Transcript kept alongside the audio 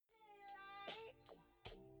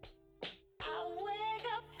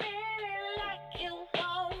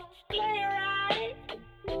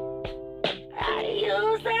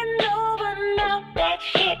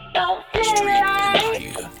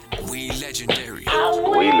legendary.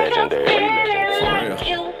 We legendary. For real.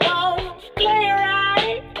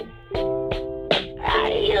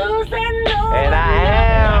 And I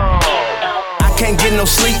am. I can't get no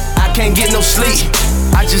sleep, I can't get no sleep.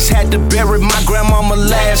 I just had to bury my grandmama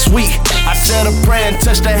last week. I said a prayer and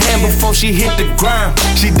touched her hand before she hit the ground.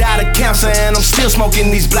 She died of cancer and I'm still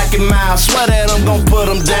smoking these Black and Mild. Swear that I'm gon' put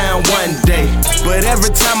them down one day. But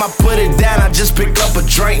every time I put it down, I just pick up a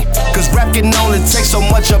drink. Cause rap can only take so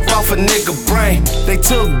much up off a nigga brain. They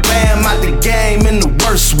took Bam out the game in the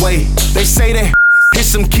worst way. They say they hit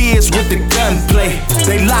some kids with the gunplay.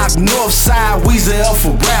 They locked Northside Weezy up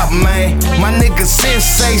for rap, man. My nigga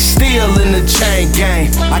Sensei still in the chain gang.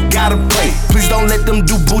 I gotta pay, please don't let them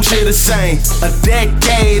do Bucci the same. A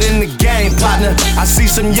decade in the game, partner. I see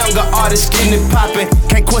some younger artists getting it poppin'.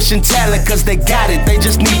 Can't question talent cause they got it, they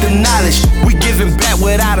just need the knowledge. We giving back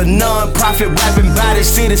without a non-profit rapping body.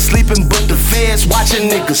 City sleeping but the feds watching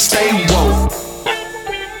niggas stay woke.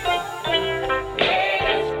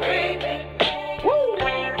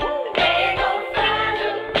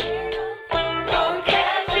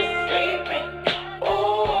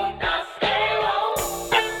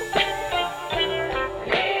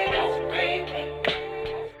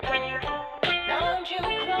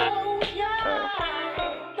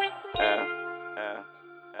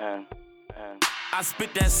 I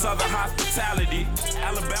spit that southern hospitality,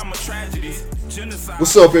 Alabama tragedies, genocide.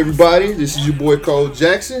 What's up, everybody? This is your boy Cole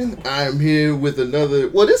Jackson. I'm here with another.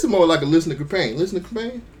 Well, this is more like a listener companion. Listener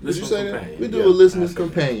companion? Did you say that? We do a listener's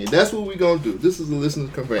companion. That's what we're gonna do. This is a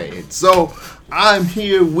listener's companion. So I'm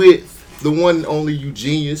here with the one and only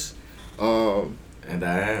Eugenius. And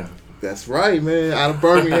I am. That's right, man. Out of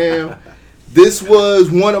Birmingham. This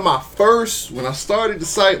was one of my first, when I started the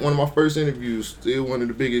site, one of my first interviews. Still one of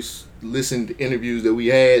the biggest listened interviews that we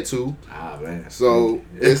had too. Ah, man. So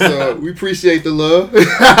it's we appreciate the love.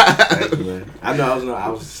 Thank you, man. I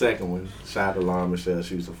was the second one. Shout out to Lauren Michelle.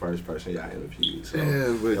 She was the first person y'all interviewed. So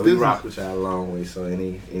we rock with y'all a long way. So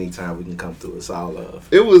anytime we can come through, it's all love.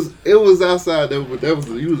 It was outside. You was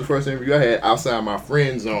the first interview I had outside my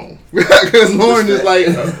friend zone because Lauren is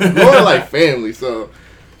like family, so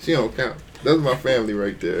she don't count. That's my family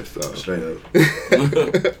right there. So straight up.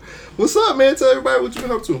 What's up, man? Tell everybody what you been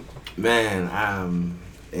up to. Man, I'm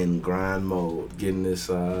in grind mode, getting this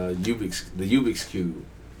the Eubiks cube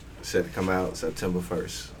set to come out September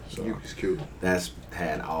 1st. So Eubiks cube. That's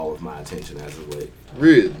had all of my attention as of late.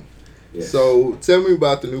 Really? Yes. So tell me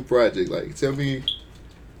about the new project. Like, tell me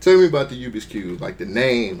about the Eubiks cube. Like the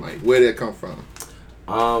name, like where did it come from?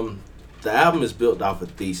 The album is built off a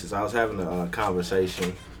thesis. I was having a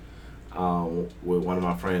conversation with one of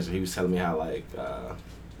my friends, and he was telling me how we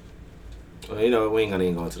ain't gonna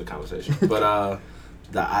even go into the conversation, but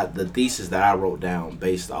the thesis that I wrote down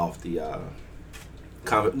based off the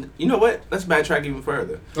you know what? Let's backtrack even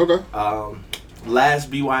further. Okay.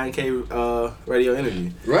 Last BYNK radio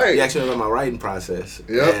interview. Right. He asked me about my writing process.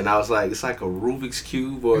 Yep. And I was like, it's like a Rubik's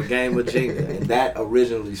Cube or a game of Jenga. And that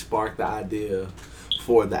originally sparked the idea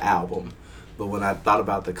for the album. But when I thought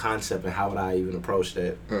about the concept and how would I even approach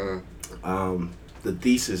that, the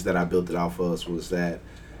thesis that I built it off of was that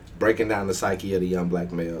breaking down the psyche of the young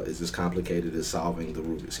black male is as complicated as solving the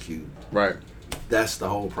Rubik's Cube. Right. That's the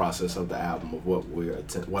whole process of the album of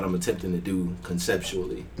what I'm attempting to do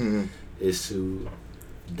conceptually is to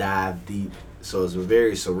dive deep. So it's a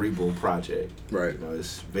very cerebral project. Right. You know,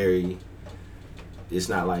 it's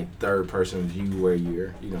not like third person view where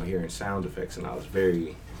you're, hearing sound effects and all.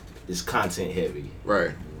 It's content heavy.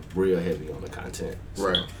 Right. Real heavy on the content. So,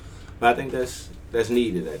 right. But I think that's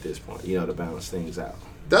needed at this point, to balance things out.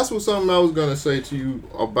 That's something I was gonna say to you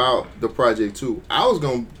about the project too. I was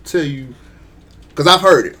gonna tell you because I've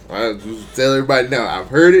heard it. I just tell everybody now I've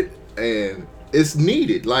heard it and it's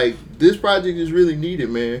needed. Like this project is really needed,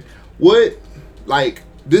 man.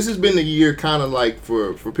 This has been a year kind of like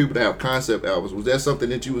for people to have concept albums. Was that something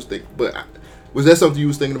that you was thinking? But was that something you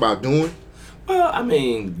was thinking about doing? Well, I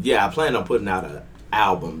mean, yeah, I plan on putting out an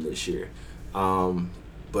album this year,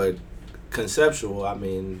 but conceptual. I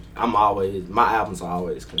mean, my albums are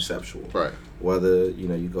always conceptual. Right. Whether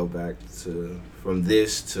you go back from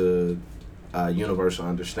this to Universal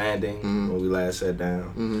Understanding when we last sat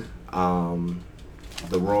down,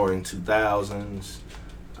 the Roaring 2000s,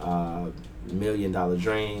 $1 Million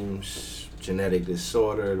Dreams, Genetic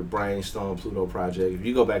Disorder, the Brainstorm, Pluto Project. If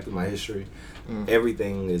you go back through my history,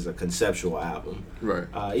 everything is a conceptual album. Right.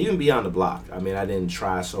 Even Beyond the Block. I mean, I didn't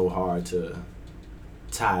try so hard to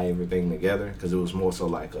tie everything together because it was more so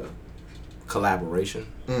like a collaboration.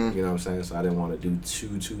 You know what I'm saying? So I didn't want to do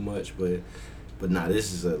too much, but nah,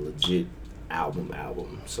 this is a legit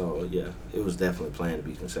album. So yeah, it was definitely planned to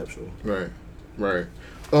be conceptual. Right.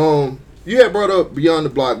 You had brought up Beyond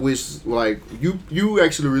the Block, which like you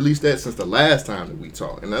actually released that since the last time that we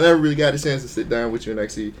talked, and I never really got a chance to sit down with you and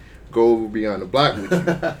actually go over Beyond the Block with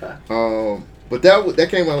you. But that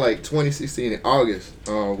came out like 2016 in August,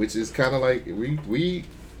 which is kind of like we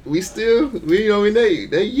still we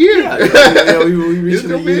that year. Yeah, we reached It's a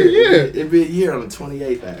gonna be a year. year. It'd be a year on the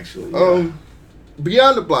 28th actually.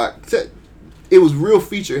 Beyond the Block, it was real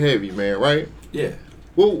feature heavy, man. Right? Yeah.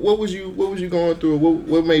 What was you going through?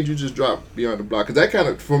 What made you just drop Beyond the Block? Because that kind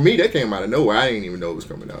of, for me, that came out of nowhere. I didn't even know it was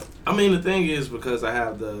coming out. I mean, the thing is, because I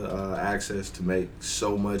have the access to make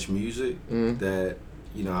so much music that,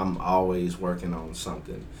 I'm always working on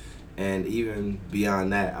something. And even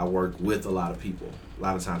beyond that, I work with a lot of people. A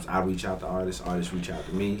lot of times I reach out to artists reach out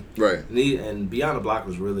to me. Right. And Beyond the Block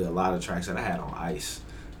was really a lot of tracks that I had on ice.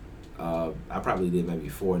 I probably did maybe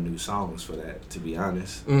 4 new songs for that, to be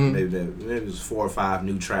honest. Maybe it was 4 or 5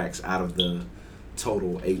 new tracks out of the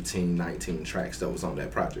total 18, 19 tracks that was on that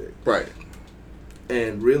project. Right.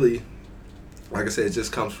 And really, like I said, it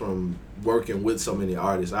just comes from working with so many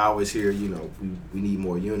artists. I always hear, we need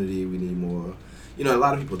more unity, we need more, a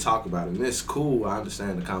lot of people talk about it, and it's cool. I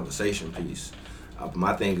understand the conversation piece. But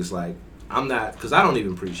my thing is like, I'm not, because I don't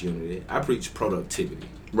even preach unity. I preach productivity.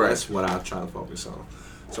 Right. That's what I try to focus on.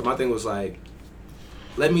 So my thing was like,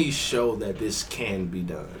 let me show that this can be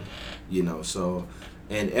done, So,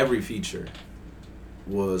 and every feature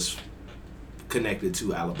was connected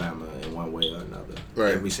to Alabama in one way or another.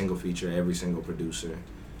 Right. Every single feature, every single producer,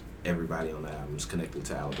 everybody on the album is connected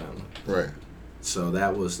to Alabama. Right. So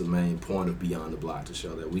that was the main point of Beyond the Block, to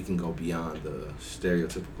show that we can go beyond the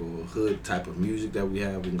stereotypical hood type of music that we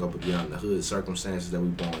have. We can go beyond the hood circumstances that we're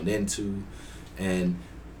born into, and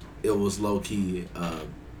it was low key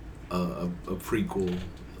a prequel,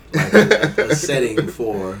 like a setting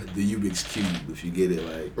for the Eubiks Cube, if you get it.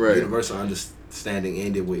 Like, right. Universal Understanding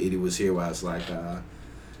ended with Itty Was Here, where it's like,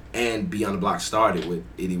 and Beyond the Block started with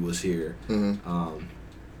Itty Was Here,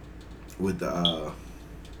 with the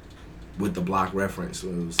block reference. So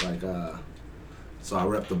it was like, so I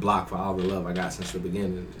rep the block for all the love I got since the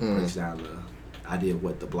beginning. It breaks down the idea of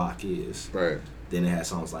what the block is. Right. Then it had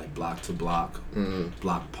songs like Block to Block,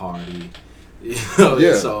 Block Party.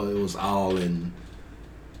 Yeah. So it was all in.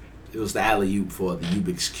 It was the alley-oop for the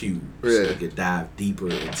Eubiks Cube, so you could dive deeper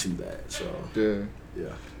into that. So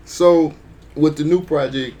yeah. So with the new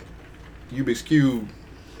project, Eubiks Cube,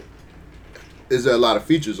 is there a lot of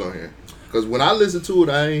features on here? Because when I listen to it,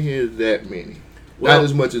 I ain't hear that many. Not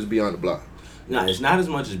as much as Beyond the Block. No, it's not as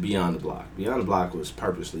much as Beyond the Block. Beyond the Block was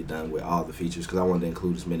purposely done with all the features because I wanted to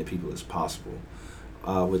include as many people as possible.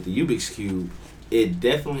 With the Eubiks Cube, it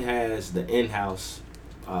definitely has the in-house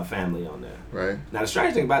family on there. Right. Now, the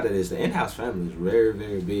strange thing about that is the in-house family is very,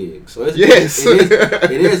 very big. So it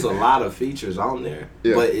is a lot of features on there,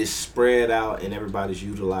 but it's spread out and everybody's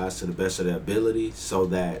utilized to the best of their ability so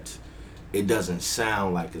that it doesn't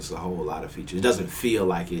sound like it's a whole lot of features. It doesn't feel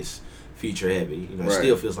like it's feature heavy. It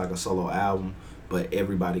still feels like a solo album, but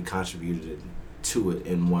everybody contributed to it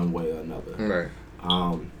in one way or another. Right.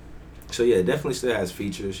 So yeah, it definitely still has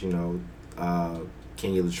features.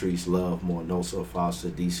 Kenya Latrice, Love, More, Nosa, Foster,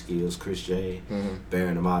 D Skills, Chris J,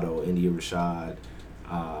 Baron Amato, India Rashad,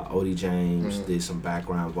 Odie James did some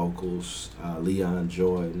background vocals. Leon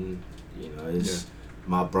Jordan, it's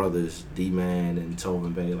my brothers D-Man and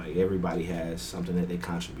Tovin Bay. Like, everybody has something that they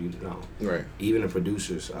contributed on. Right. Even the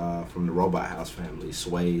producers from the Robot House family,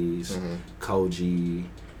 Sways, Koji,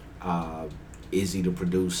 Izzy the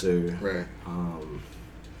producer. Right.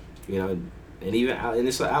 And even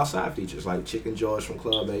it's outside features like Chicken George from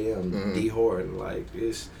Club AM, D Horton, like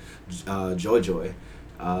it's Joy.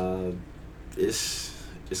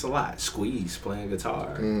 It's a lot. Squeeze playing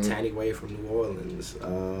guitar, Tanny Way from New Orleans.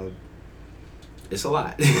 It's a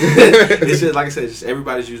lot. It's just, like I said, just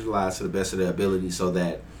everybody's utilized to the best of their ability so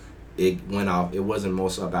that it went off. It wasn't more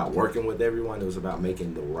so about working with everyone. It was about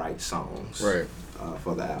making the right songs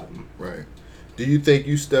for the album. Right. Do you think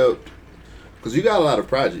you stepped, because you got a lot of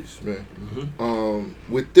projects, man.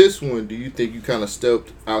 With this one, do you think you kind of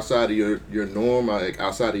stepped outside of your norm, like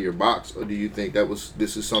outside of your box, or do you think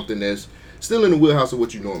this is something that's still in the wheelhouse of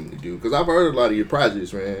what you normally do? Because I've heard a lot of your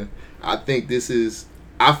projects, man.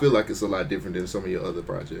 I feel like it's a lot different than some of your other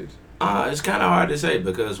projects. It's kind of hard to say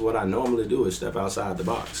because what I normally do is step outside the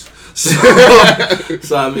box. So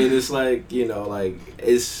I mean, it's like,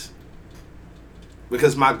 it's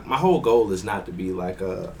because my whole goal is not to be like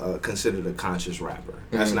considered a conscious rapper.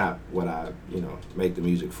 That's not what I make the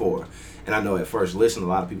music for. And I know at first listen, a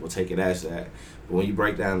lot of people take it as that. But when you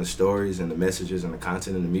break down the stories and the messages and the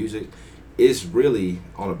content in the music, it's really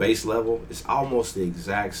on a base level. It's almost the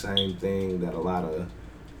exact same thing that a lot of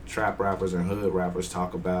trap rappers and hood rappers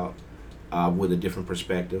talk about, with a different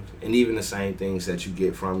perspective, and even the same things that you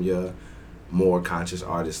get from your more conscious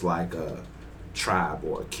artists like a Tribe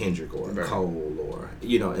or a Kendrick or a Right. Cole, or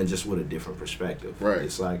and just with a different perspective. Right.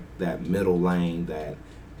 It's like that middle lane that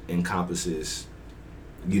encompasses,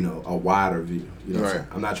 a wider view. You know what I'm Right. saying?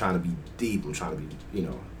 I'm not trying to be deep. I'm trying to be,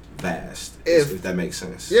 vast. If That makes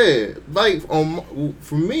sense. Yeah, like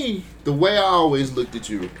for me, the way I always looked at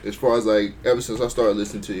you, as far as like ever since I started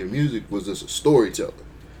listening to your music, was as a storyteller.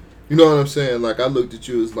 You know what I'm saying? Like I looked at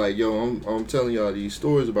you as like, yo, I'm telling y'all these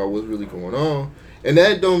stories about what's really going on, and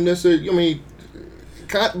that don't necessarily. I mean,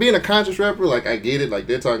 being a conscious rapper, like I get it. Like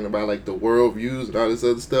they're talking about like the world views and all this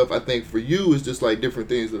other stuff. I think for you, it's just like different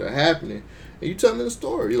things that are happening, and you telling the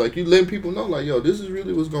story. Like you letting people know, like, yo, this is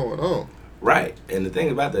really what's going on. Right. And the thing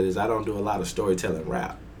about that is I don't do a lot of storytelling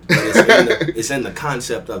rap. But it's in the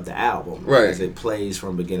concept of the album, Right. as it plays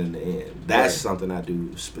from beginning to end. That's Right. something I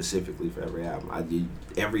do specifically for every album.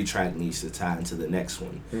 Every track needs to tie into the next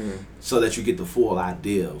one, so that you get the full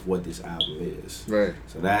idea of what this album is. Right.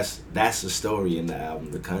 So that's the story in the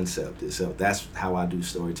album, the concept itself. That's how I do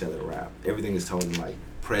storytelling rap. Everything is told in like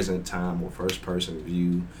present time or first person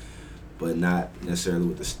view, but not necessarily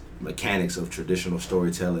with the mechanics of traditional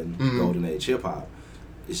storytelling, golden age hip hop.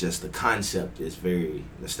 It's just the concept is very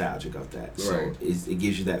nostalgic of that. So Right. it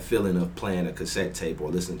gives you that feeling of playing a cassette tape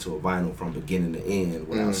or listening to a vinyl from beginning to end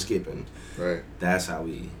without skipping. Right. That's how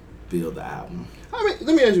we build the album. I mean,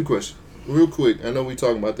 let me ask you a question, real quick. I know we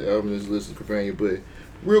talking about the album as Listen Companion, but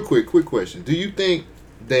real quick question. Do you think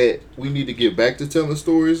that we need to get back to telling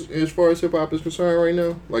stories as far as hip hop is concerned right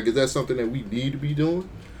now? Like, is that something that we need to be doing?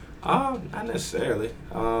 Not necessarily.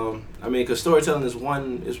 I mean, because storytelling is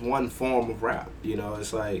one form of rap.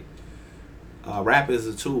 It's like rap is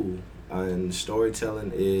a tool, and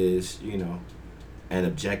storytelling is an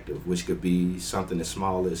objective, which could be something as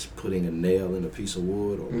small as putting a nail in a piece of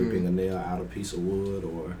wood, or ripping a nail out of a piece of wood,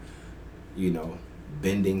 or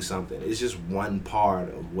bending something. It's just one part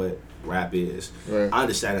of what rap is. Right. I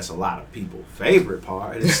understand that's a lot of people's favorite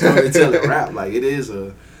part is storytelling rap. Like it is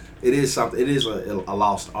a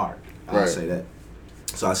lost art. I'll Right. say that.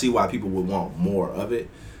 So I see why people would want more of it.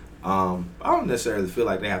 I don't necessarily feel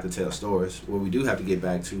like they have to tell stories. What we do have to get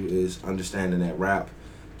back to is understanding that rap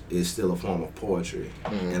is still a form of poetry,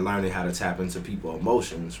 and learning how to tap into people's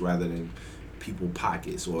emotions rather than people's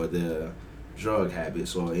pockets or their drug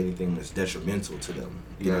habits or anything that's detrimental to them.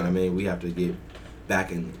 You know what I mean? We have to get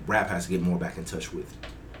back in, rap has to get more back in touch with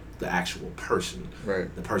the actual person.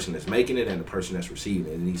 Right. The person that's making it and the person that's receiving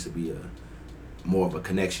it. It needs to be more of a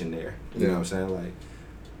connection there. You know what I'm saying? Like,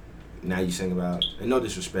 now you sing about, and no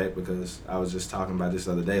disrespect, because I was just talking about this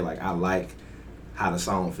the other day, like I like how the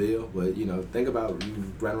song feel, but think about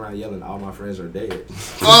you running around yelling all my friends are dead.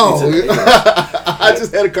 I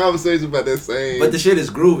just had a conversation about that same. But the shit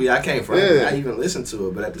is groovy. I can't front it. Yeah. I even listen to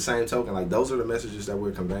it, but at the same token, like those are the messages that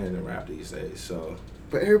we're conveying in rap these days. So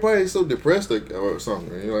But everybody's so depressed or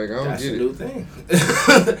something. You're like, I don't that's get a it. new thing.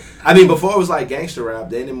 I mean, before it was like gangster rap,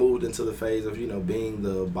 then it moved into the phase of being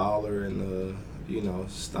the baller and the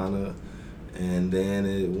stunner, and then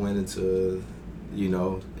it went into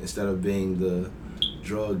instead of being the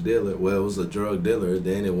drug dealer, well, it was a drug dealer,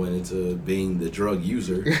 then it went into being the drug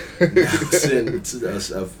user. Now it's into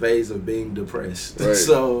a phase of being depressed. Right.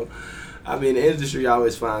 So I mean, the industry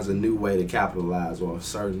always finds a new way to capitalize on a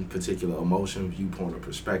certain particular emotion, viewpoint, or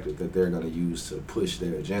perspective that they're going to use to push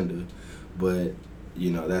their agenda. But,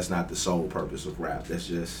 that's not the sole purpose of rap. That's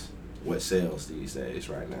just what sells these days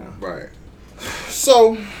right now. Right.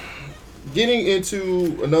 So, getting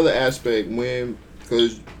into another aspect,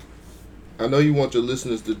 because I know you want your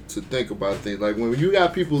listeners to think about things. Like, when you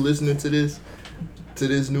got people listening to this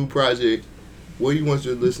new project, what do you want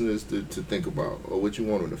your listeners to think about, or what you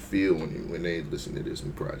want them to feel when they listen to this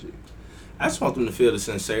new project? I just want them to feel the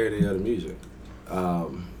sincerity of the music.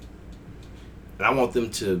 And I want them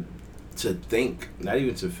to think, not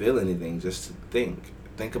even to feel anything, just to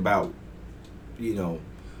think about,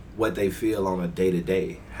 what they feel on a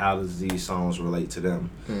day-to-day. How does these songs relate to them?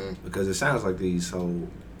 Because it sounds like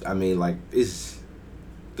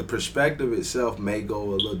the perspective itself may go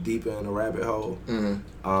a little deeper in the rabbit hole,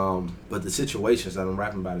 but the situations that I'm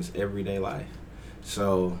rapping about is everyday life.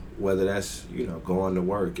 So whether that's going to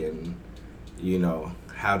work and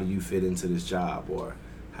how do you fit into this job, or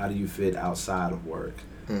how do you fit outside of work,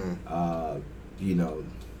 how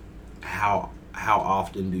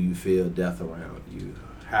often do you feel death around you,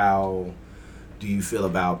 how do you feel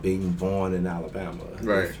about being born in Alabama,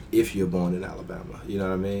 right? If you're born in Alabama, you know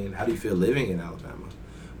what I mean? How do you feel living in Alabama?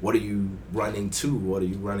 what are you running to? What are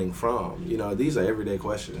you running from? You know, these are everyday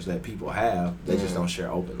questions that people have. They just don't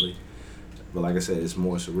share openly. But like I said, it's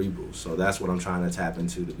more cerebral. So that's what I'm trying to tap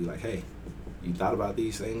into, to be like, hey, you thought about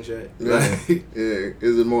these things yet? Yeah. Yeah.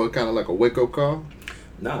 Is it more kind of like a wake up call?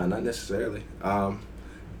 Nah, not necessarily.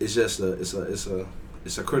 It's just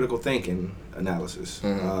it's a critical thinking analysis.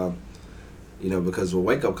 Mm-hmm. You know, because a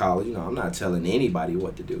wake up call, you know, I'm not telling anybody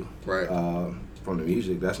what to do. Right. From the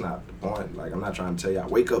music, that's not the point. Like, I'm not trying to tell y'all,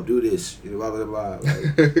 wake up, do this, blah blah blah.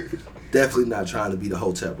 Like, definitely not trying to be the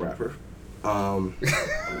Hotep rapper. Nobody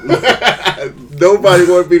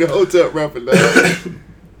want to be the Hotep rapper now.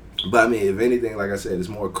 But I mean, if anything, like I said, it's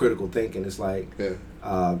more critical thinking. It's like,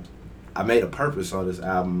 I made a purpose on this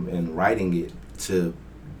album and writing it to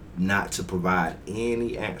not to provide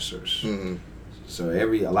any answers. Mm-hmm. So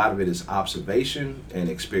a lot of it is observation and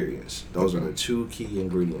experience. Those are the two key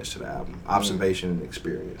ingredients to the album: observation and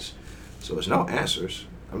experience. So it's no answers.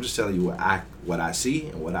 I'm just telling you what I see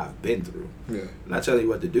and what I've been through. Yeah. I'm not telling you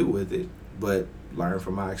what to do with it, but learn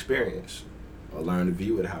from my experience, or learn to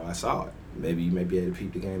view it how I saw it. Maybe you may be able to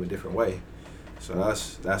peep the game a different way. So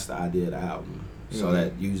that's the idea of the album, so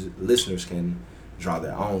that listeners can draw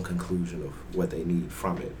their own conclusion of what they need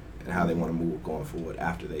from it and how they want to move going forward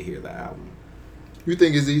after they hear the album. You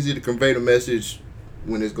think it's easy to convey the message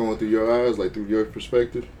when it's going through your eyes, like through your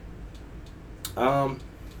perspective? For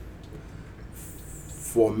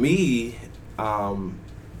me,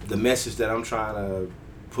 the message that I'm trying to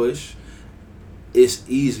push, it's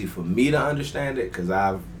easy for me to understand it because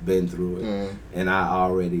I've been through it and I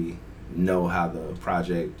already know how the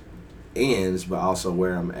project ends, but also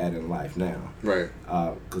where I'm at in life now. Right.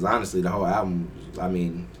 Because honestly, the whole album, I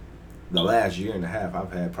mean, the last year and a half,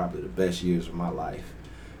 I've had probably the best years of my life.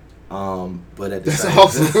 But at the that's same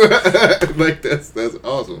awesome. Like that's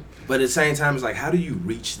awesome. But at the same time, it's like, how do you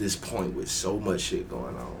reach this point with so much shit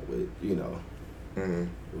going on with, you know,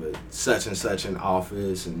 with such and such in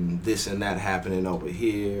office and this and that happening over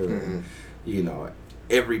here, and you know,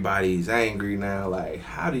 everybody's angry now. Like,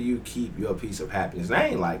 how do you keep your piece of happiness? And I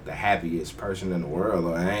ain't like the happiest person in the world,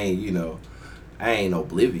 or I ain't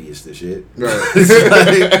oblivious to shit. Right.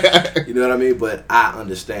 Like, you know what I mean? But I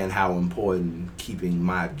understand how important keeping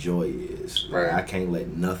my joy is. Like, Right. I can't let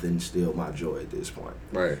nothing steal my joy at this point.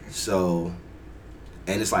 Right. So,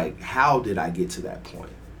 and it's like, how did I get to that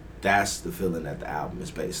point? That's the feeling that the album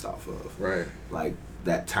is based off of. Right. Like,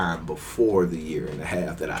 that time before the year and a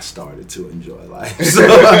half that I started to enjoy life. So,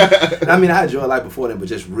 I mean, I enjoyed life before then, but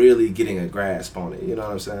just really getting a grasp on it. You know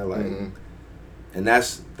what I'm saying? Like, and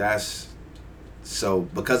that's so,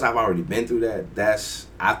 because I've already been through that,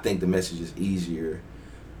 I think the message is easier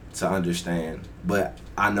to understand. But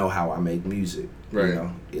I know how I make music. Right. You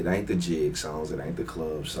know, it ain't the jig songs, it ain't the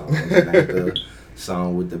club songs, it ain't the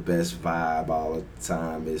song with the best vibe all the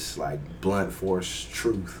time. It's like blunt force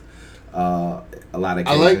truth. A lot of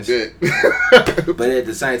I occasions. like that. But at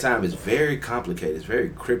the same time, it's very complicated. It's very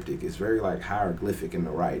cryptic. It's very like hieroglyphic in the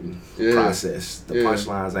writing process. The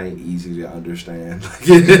punchlines ain't easy to understand.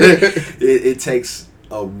 it takes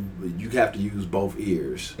you have to use both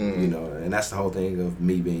ears, you know, and that's the whole thing of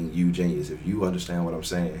me being Eugenius. If you understand what I'm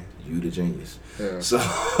saying, you the genius. Yeah.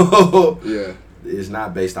 So it's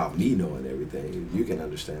not based off me knowing everything. You can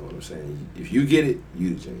understand what I'm saying. If you get it,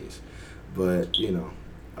 you the genius. But you know.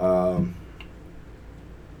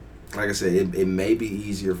 Like I said, it may be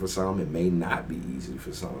easier for some, it may not be easy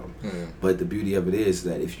for some. But the beauty of it is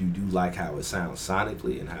that if you do like how it sounds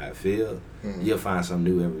sonically and how it feels, you'll find something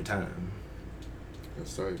new every time.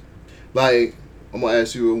 That's right. Like, I'm gonna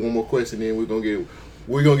ask you one more question, then we're gonna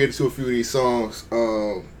get into a few of these songs.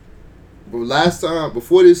 But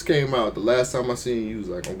before this came out, the last time I seen you was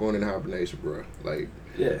like, I'm going into hibernation, bro. Like,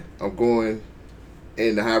 I'm going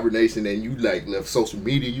into hibernation, and you like left social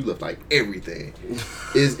media, you left like everything.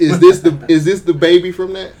 Is this the baby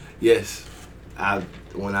from that? Yes.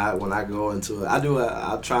 When I go into it, I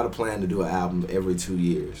try to plan to do an album every 2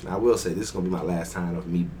 years. And I will say this is gonna be my last time of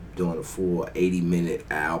me doing a full 80-minute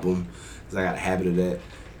album, because I got a habit of that.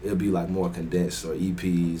 It'll be like more condensed or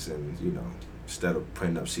EPs, and you know, instead of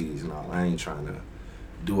printing up CDs and all. I ain't trying to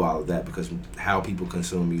do all of that because how people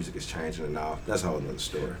consume music is changing and all. That's a whole nother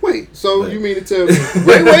story. Wait, so you mean to tell me?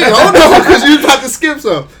 wait, hold on, because you about to skip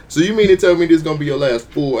some. So you mean to tell me this is gonna be your last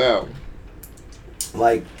full album?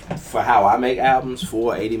 Like, for how I make albums,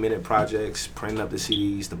 4 80-minute projects, printing up the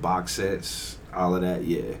CDs, the box sets, all of that,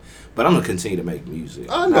 yeah. But I'm gonna continue to make music.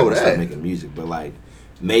 I know that. Start making music, but like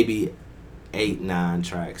maybe 8, 9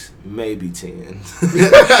 tracks, maybe 10.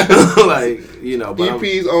 Like, you know, but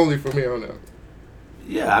EPs only from here on out.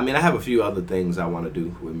 Yeah, I mean, I have a few other things I want to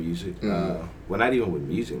do with music. Well, not even with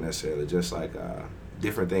music necessarily, just like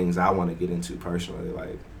different things I want to get into personally,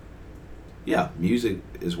 like, yeah, music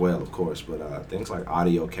as well, of course, but things like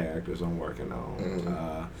audio characters I'm working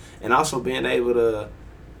on. And also being able to,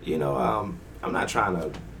 you know, I'm not trying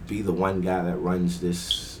to be the one guy that runs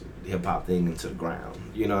this hip-hop thing into the ground.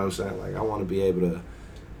 You know what I'm saying? Like, I want to be able to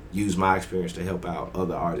use my experience to help out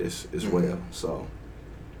other artists as well. So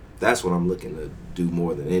that's what I'm looking to do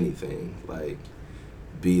more than anything. Like,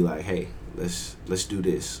 be like, hey, let's do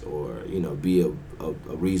this, or, you know, be a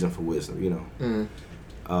reason for wisdom, you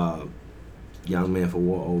know. Young man for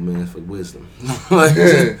war, old man for wisdom.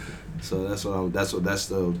 So that's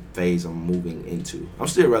the phase I'm moving into. I'm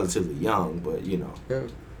still relatively young, but, you know,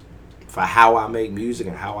 for how I make music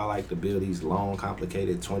and how I like to build these long,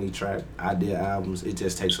 complicated 20-track idea albums, it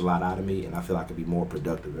just takes a lot out of me, and I feel I could be more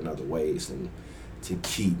productive in other ways than to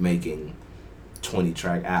keep making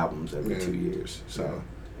 20-track albums every 2 years. So,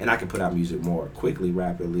 and I can put out music more quickly,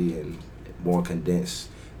 rapidly, and more condensed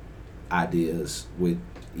ideas with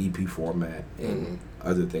EP format and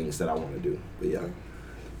other things that I want to do. But yeah.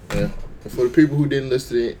 And for the people who didn't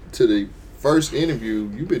listen to the first interview,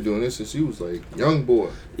 you've been doing this since you was like young boy.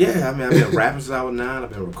 Yeah, I mean, I've been rapping since I was 9. I've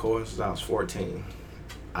been recording since I was 14.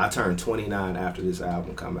 I turned 29 after this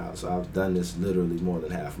album come out, so I've done this literally more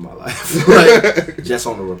than half of my life, like, just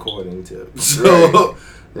on the recording tip. So,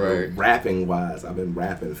 right. Rapping wise, I've been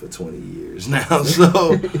rapping for 20 years now.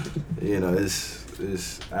 So, you know,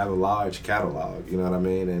 I have a large catalog. You know what I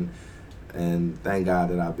mean? And thank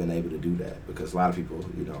God that I've been able to do that, because a lot of people,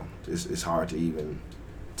 you know, it's hard to even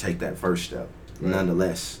take that first step. Right.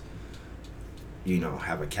 Nonetheless, you know,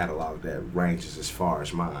 have a catalog that ranges as far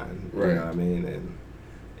as mine. Right. You know what I mean? And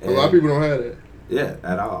a lot of people don't have that. Yeah,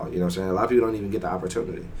 at all. You know what I'm saying? A lot of people don't even get the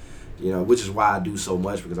opportunity. You know, which is why I do so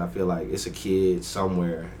much, because I feel like it's a kid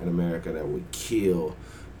somewhere in America that would kill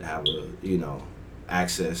to have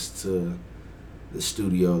access to the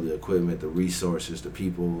studio, the equipment, the resources, the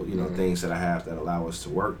people, you know, things that I have that allow us to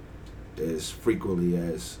work as frequently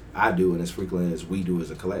as I do and as frequently as we do as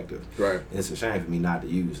a collective. Right. And it's a shame for me not to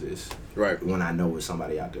use this. Right. When I know there's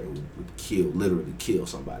somebody out there who would literally kill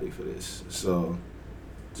somebody for this. So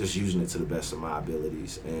just using it to the best of my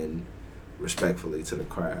abilities and respectfully to the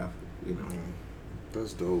craft, you know.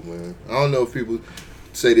 That's dope, man. I don't know if people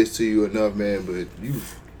say this to you enough, man, but you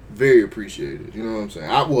very appreciated. You know what I'm saying?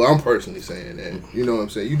 I'm personally saying that. You know what I'm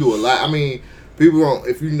saying? You do a lot. I mean, people don't,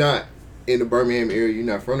 if you're not in the Birmingham area, you're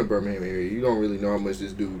not from the Birmingham area, you don't really know how much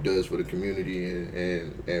this dude does for the community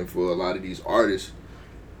and for a lot of these artists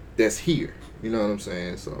that's here. You know what I'm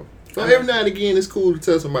saying? So every now and again, it's cool to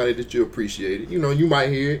tell somebody that you appreciate it. You know, you might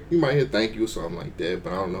hear it. You might hear thank you or something like that,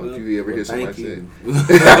 but I don't know if you ever hear somebody say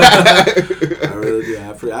it. I really do.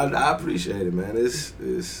 I appreciate it, man.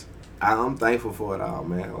 I'm thankful for it all,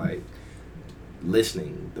 man. Like,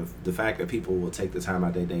 listening, the fact that people will take the time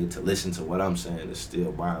out their day to listen to what I'm saying is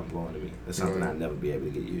still mind-blowing to me. It's something I'd never be able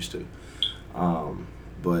to get used to.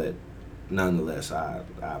 But nonetheless, I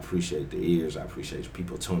appreciate the ears. I appreciate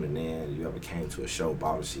people tuning in. You ever came to a show,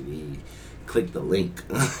 bought a CD, click the link.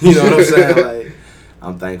 You know what I'm saying? Like,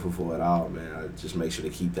 I'm thankful for it all, man. I just make sure to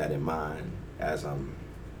keep that in mind as I'm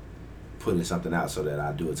putting something out, so that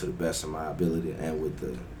I do it to the best of my ability and with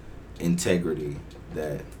the integrity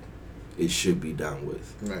that it should be done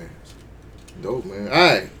with. Man, dope, man. All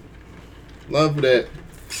right, love for that.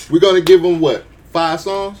 We're gonna give them what, 5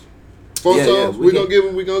 songs? 4 songs? Yeah, we can give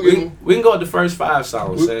them. We can go with the first 5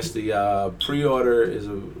 songs, since the pre-order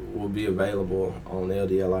will be available on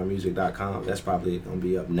ldlrmusic.com. That's probably gonna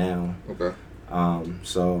be up now. Okay.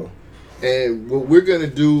 And what we're gonna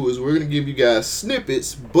do is we're gonna give you guys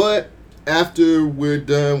snippets, but after we're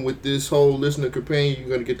done with this whole listener campaign, you're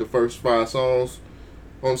gonna get the first 5 songs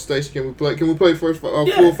on the station. Can we play first 4 or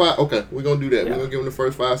 5? Okay, we're gonna do that. Yeah. We're gonna give them the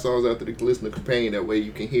first 5 songs after the listener campaign. That way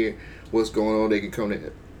you can hear what's going on. They can come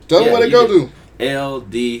there. Tell them what they go to.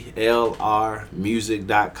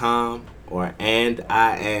 ldlrmusic.com or and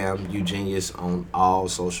I am Eugenius on all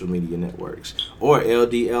social media networks, or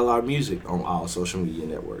LDLR Music on all social media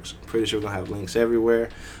networks. I'm pretty sure we're gonna have links everywhere.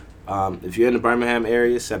 If you're in the Birmingham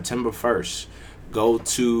area, September 1st, go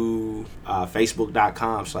to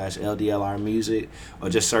facebook.com/LDLR Music, or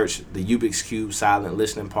just search the Eubiks Cube Silent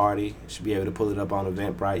Listening Party. You should be able to pull it up on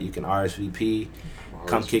Eventbrite. You can RSVP.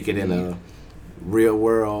 Come kick it in a real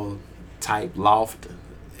world type loft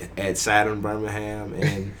at Saturn, Birmingham,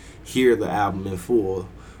 and hear the album in full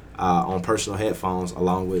on personal headphones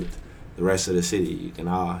along with the rest of the city. You can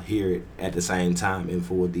all hear it at the same time in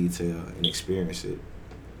full detail and experience it.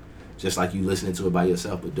 Just like you listening to it by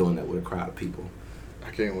yourself, but doing that with a crowd of people. I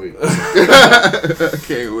can't wait. I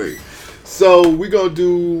can't wait. So we're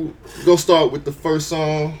gonna start with the first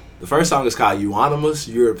song The first song is called Euonymus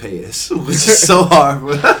Europaeus, which is so hard.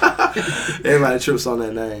 Everybody trips on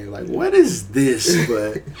that name. Like, what is this?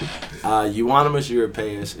 But Euonymus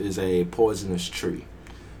Europaeus is a poisonous tree.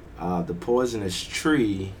 The poisonous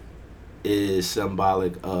tree is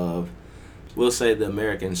symbolic of, we'll say, the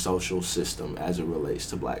American social system as it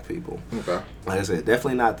relates to black people. Okay. Like I said,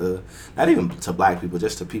 definitely not even to black people,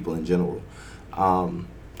 just to people in general.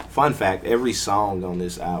 Fun fact, every song on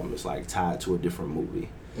this album is like tied to a different movie.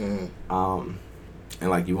 And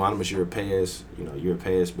like Euonymus Europaeus,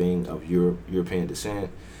 Europaeus being of European descent,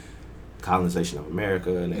 colonization of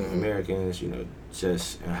America, Native Americans,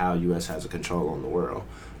 just how U.S. has a control on the world.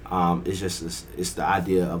 It's the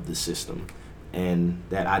idea of the system. And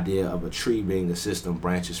that idea of a tree being a system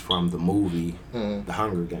branches from the movie, The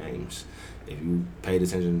Hunger Games. If you paid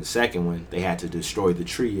attention to the second one, they had to destroy the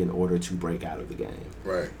tree in order to break out of the game.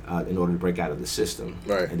 Right. In order to break out of the system.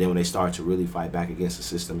 Right. And then when they started to really fight back against the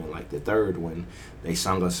system in like the third one, they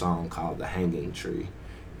sung a song called The Hanging Tree.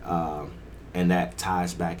 And that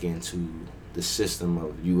ties back into the system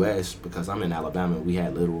of U.S. because I'm in Alabama and we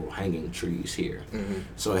had literal hanging trees here.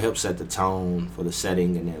 So it helps set the tone for the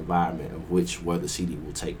setting and the environment of where the CD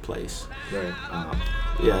will take place. Right.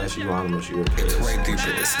 Yeah, that's Euonymus Europaeus. It's way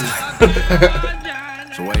deeper this time.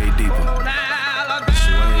 It's way deeper. It's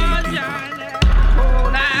way deeper.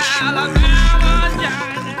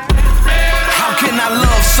 How can I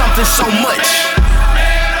love something so much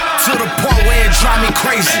to the point where it drive me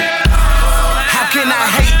crazy? How can I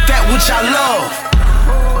hate that which I love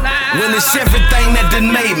when it's everything that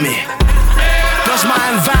done made me? Does my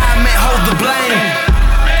environment hold the blame,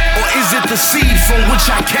 or is it the seed from which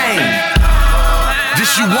I came?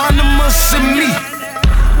 This Euonymus in me,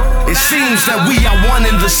 it seems that we are one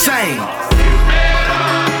and the same.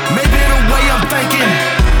 Maybe the way I'm thinking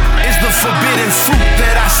is the forbidden fruit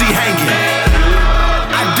that I see hanging.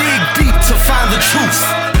 I dig deep to find the truth,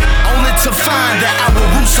 only to find that our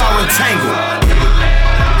roots are entangled.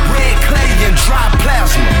 Red clay and dry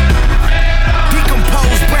plasma,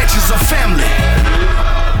 decomposed branches of family.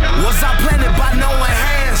 Was I planted by no one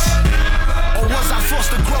hands, or was I forced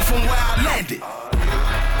to grow from where I landed?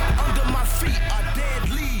 Under my feet are dead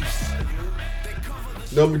leaves.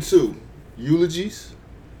 Number 2, eulogies.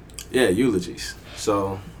 Yeah, eulogies.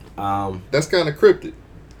 So That's kind of cryptic.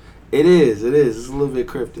 It is. It's a little bit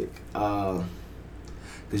cryptic.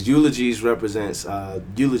 Because eulogies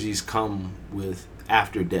come with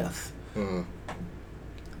after death. And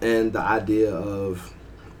the idea of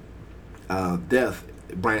death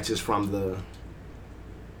branches from the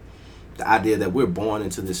idea that we're born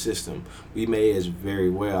into this system. We may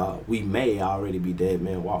already be dead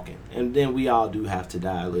men walking. And then we all do have to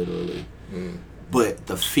die literally. But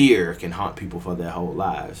the fear can haunt people for their whole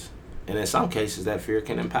lives. And in some cases, that fear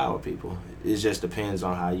can empower people. It just depends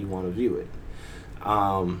on how you want to view it.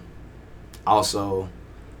 Also,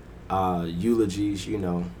 eulogies,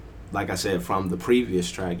 like I said, from the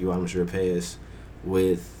previous track, Euonymus Europaeus,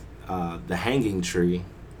 with The Hanging Tree,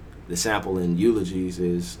 the sample in eulogies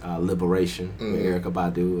is Liberation, with Erykah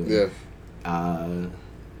Badu. And,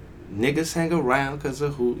 niggas hang around because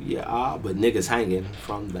of who you are, but niggas hanging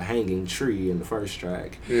from the hanging tree in the first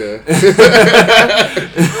track. Yeah.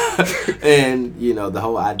 And, the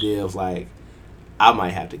whole idea of like, I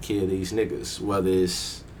might have to kill these niggas, whether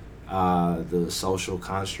it's the social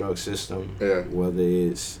construct system, whether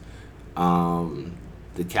it's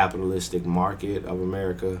the capitalistic market of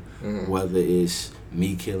America, whether it's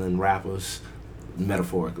me killing rappers,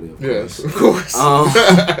 metaphorically, of course. Yes, of course.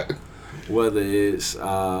 Whether it's,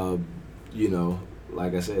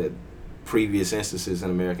 like I said, previous instances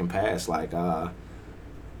in American past, like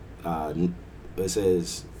it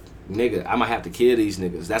says, nigga, I might have to kill these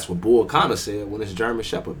niggas. That's what Bull Connor said when his German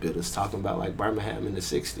Shepherd bit us, talking about like Birmingham in the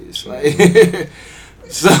 60s. Like,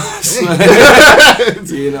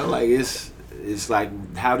 it's like,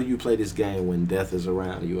 how do you play this game when death is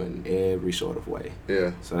around you in every sort of way?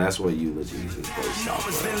 Yeah. So that's what eulogies is based off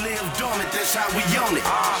of. That's how we own it.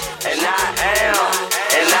 And I am.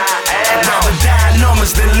 I'd rather die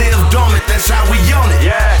enormous than live dormant. That's how we own it.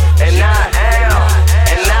 Yeah. And I am.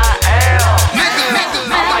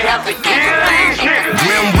 Nigga. I might have to kill these niggas.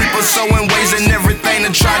 Grim Reaper sowing ways and everything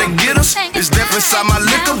to try to get us. It's death inside my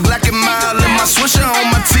liquor, black and mild in my swisher.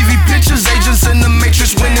 On my TV pictures, agents in the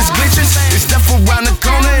matrix when it's glitches. It's death around the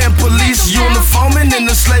corner and police uniforming. In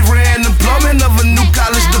the slavery and employment of a new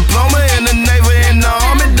college diploma. In the Navy and the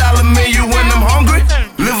Army, dollar menu when I'm hungry.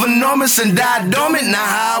 Live enormous and die dormant, not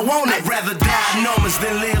how I want it. I'd rather die enormous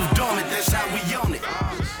than live dormant, that's how we own it.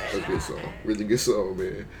 A good song. Really good song,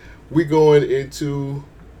 man. We going into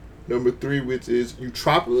number 3, which is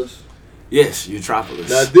Eutropolis. Yes, Eutropolis.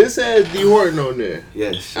 Now this has D Horton on there.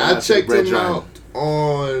 Yes. I checked him out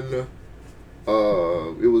on.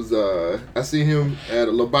 It was I seen him at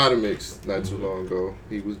a Lobotomics not too long ago.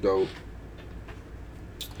 He was dope.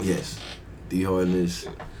 Yes, D Horton is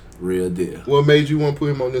real deal. What made you want to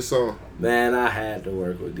put him on this song? Man, I had to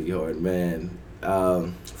work with D Horton, man.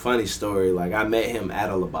 Funny story, like I met him at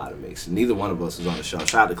a Lobotomics. Neither one of us was on the show.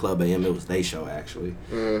 Shout out to Club AM, it was their show actually.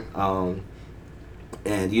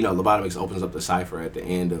 And you know, Lobotomics opens up the cypher at the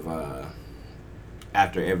end of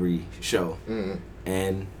after every show.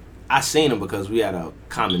 And I seen him because we had a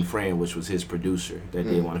common friend, which was his producer that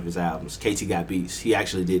did one of his albums. KT Got Beats. He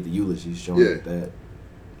actually did the Eulogies joint that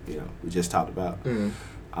we just talked about.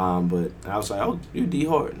 But I was like, "Oh, you D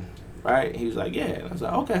Horton, right?" He was like, "Yeah." And I was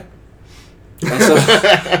like, "Okay."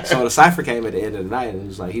 And so the cypher came at the end of the night, and it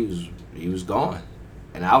was like he was gone,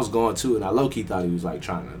 and I was gone too. And I low key thought he was like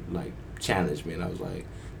trying to like challenge me, and I was like,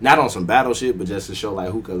 not on some battle shit, but just to show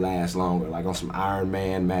like who could last longer, like on some Iron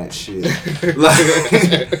Man match shit.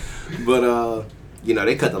 But you know,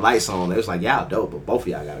 they cut the lights on. They was like, "Y'all dope, but both of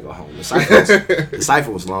y'all gotta go home." The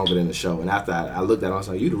cypher was longer than the show, and after I looked at him, I was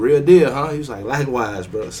like, "You the real deal, huh?" He was like, "Likewise,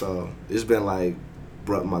 bro." So it's been like,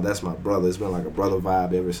 that's my brother. It's been like a brother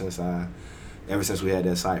vibe ever since we had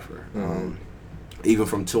that cypher. Even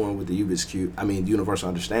from touring with the Eubiks Universal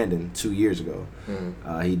Understanding 2 years ago.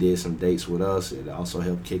 He did some dates with us. It also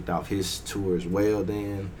helped kicked off his tour as well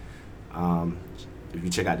then. If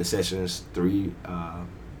you check out the Sessions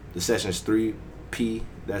 3P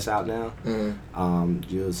that's out now,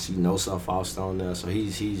 you'll see No Self Faust on there. So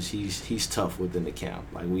he's tough within the camp.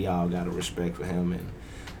 Like we all got a respect for him, and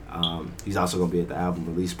he's also gonna be at the album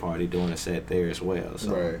release party doing a set there as well.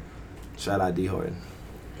 So shout out D Horton.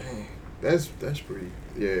 Dang. That's pretty,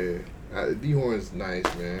 D Horton's nice,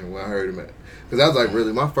 man. When I heard him because that was like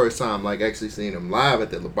really my first time like actually seeing him live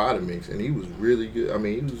at the Lobotomics, and he was really good. I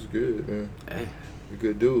mean, he was good, man. Hey, a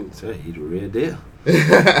good dude. So he's the real deal. I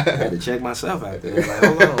had to check myself out there. Like,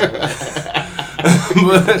 hold on.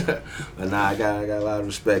 but nah, I got a lot of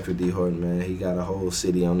respect for D Horton, man. He got a whole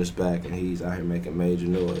city on his back, and he's out here making major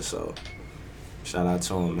noise. So shout out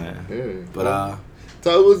to him, man. Yeah. But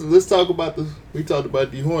let's talk about we talked about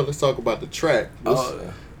D Horton. Let's talk about the track.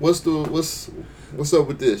 What's up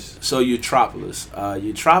with this? So Eutropolis.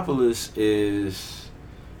 Eutropolis is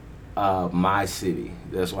my city.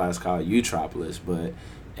 That's why it's called Eutropolis. But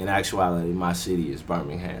in actuality, my city is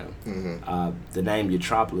Birmingham. The name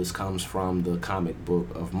Eutropolis comes from the comic book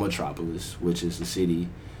of Metropolis, which is the city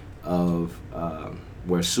of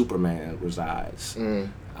where Superman resides.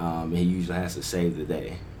 He usually has to save the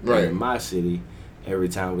day. Right. And in my city, every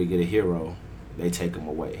time we get a hero, they take him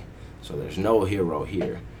away. So there's no hero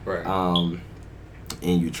here. Right.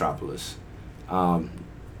 In Eutropolis.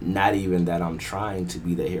 Not even that I'm trying to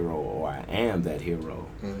be the hero or I am that hero.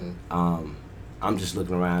 I'm just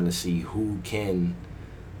looking around to see who can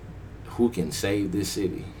save this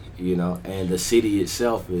city, you know. And the city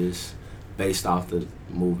itself is based off the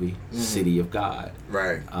movie City of God.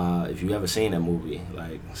 Right. If you ever seen that movie,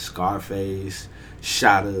 like Scarface,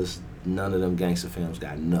 Shotters, none of them gangster films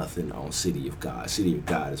got nothing on City of God. City of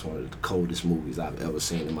God is one of the coldest movies I've ever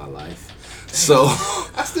seen in my life. So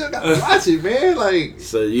I still gotta watch it, man. Like,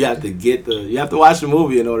 so you have to watch the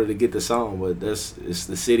movie in order to get the song. But it's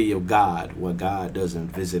the City of God, where God doesn't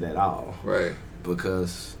visit at all. Right.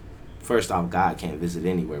 Because first off, God can't visit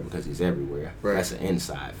anywhere because he's everywhere. Right. That's an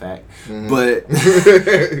inside fact. But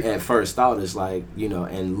at first thought, it's like, you know,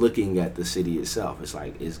 and looking at the city itself, it's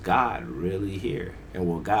like, is God really here? And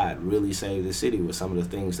will God really save the city with some of the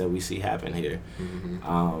things that we see happen here?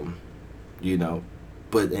 You know,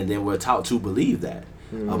 and then we're taught to believe that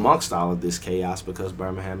amongst all of this chaos because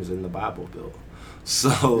Birmingham is in the Bible Belt.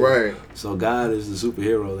 So, so God is the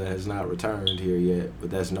superhero that has not returned here yet,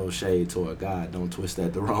 but that's no shade toward God. Don't twist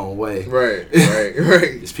that the wrong way. Right.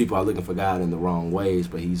 These people are looking for God in the wrong ways,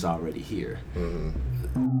 but he's already here.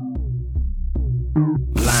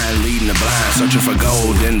 Blind leading the blind, searching for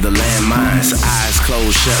gold in the landmines. Eyes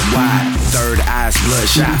closed, shut wide. Third eyes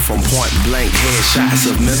bloodshot from point blank headshots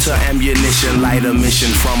of mental ammunition. Light a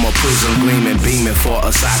mission from a prism gleaming, beaming for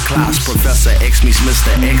a cyclops. Professor X meets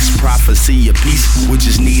Mr. X, prophecy of peace, which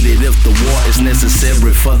is needed if the war is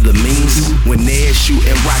necessary for the means. When they're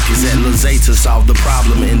shooting rockets at Lizzie to solve the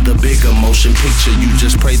problem in the bigger motion picture, you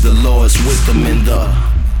just pray the Lord's with them in the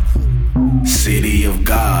City of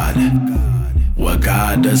God, where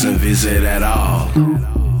God doesn't visit at all.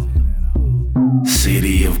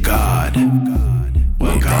 City of God,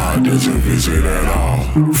 But God doesn't visit at all.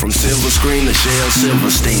 From silver screen to Shell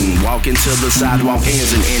Silverstein, walk into the sidewalk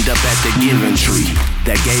ends and end up at the giving tree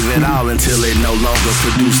that gave it all until it no longer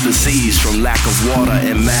produced the seeds from lack of water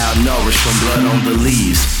and malnourished from blood on the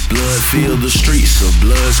leaves. Blood filled the streets of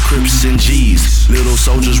Bloods, Crips, and G's. Little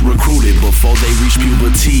soldiers recruited before they reach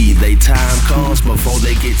puberty. They time comes before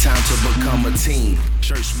they get time to become a team.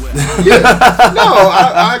 Church sweat. Yeah, no,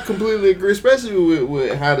 I completely agree, especially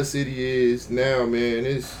with how the city is now, man.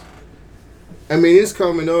 It's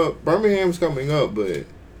coming up. Birmingham's coming up, but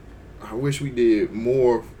I wish we did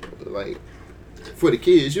more, like, for the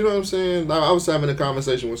kids. You know what I'm saying? I was having a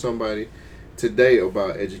conversation with somebody today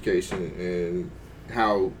about education and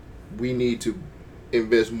how we need to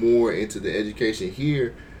invest more into the education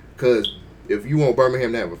here, because if you want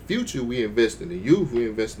Birmingham to have a future, we invest in the youth, we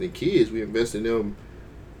invest in the kids, we invest in them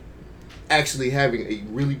actually having a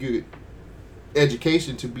really good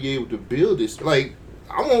education to be able to build this. Like,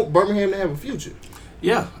 I want Birmingham to have a future.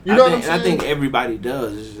 Yeah, you know what I'm saying? I think everybody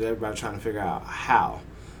does. It's just everybody trying to figure out how.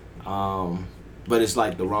 But it's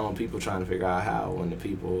like the wrong people trying to figure out how, when the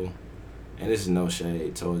people, and this is no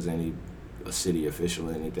shade towards a city official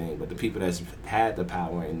or anything, but the people that's had the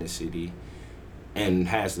power in this city and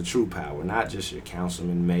has the true power, not just your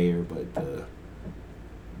councilman, mayor, but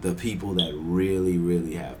the people that really,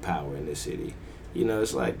 really have power in this city. You know,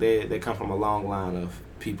 it's like they come from a long line of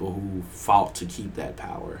people who fought to keep that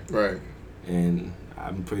power. Right. And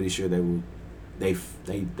I'm pretty sure they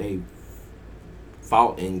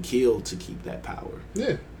fought and killed to keep that power.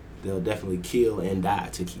 Yeah. They'll definitely kill and die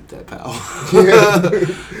to keep that power.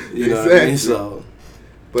 You know what I mean? So,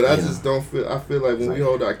 but I just don't feel. I feel like when we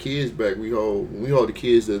hold our kids back, we hold the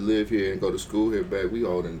kids that live here and go to school here back. We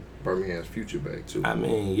holding Birmingham's future back too. I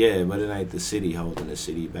mean, yeah, but it ain't the city holding the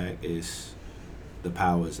city back. It's the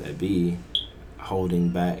powers that be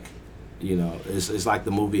holding back. You know, it's like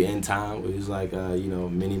the movie End Time, where it's like,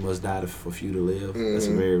 many must die for few to live. Mm-hmm. That's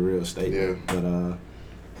a very real statement. Yeah. But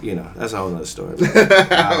that's a whole other story.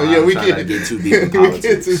 We can't get too deep in politics. We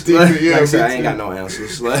get too deep. Like I said, I ain't got no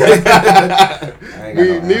answers. Neither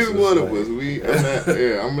one of us.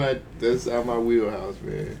 I'm not. That's out my wheelhouse,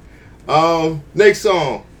 man. Next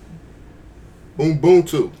song.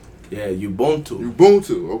 Ubuntu. Yeah,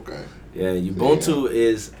 Ubuntu. Okay. Yeah, Ubuntu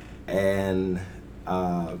is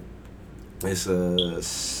it's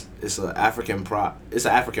an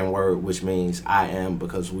African word which means I am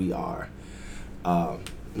because we are.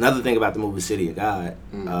 Another thing about the movie City of God,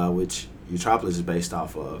 which Eutropolis is based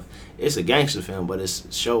off of, it's a gangster film, but it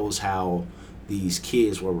shows how these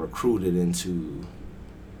kids were recruited into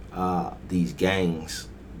these gangs,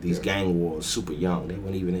 gang wars super young. They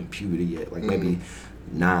weren't even in puberty yet, like maybe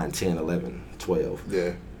 9, 10, 11, 12.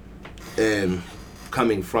 Yeah. And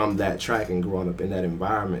coming from that track and growing up in that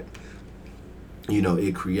environment,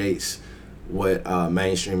 it creates what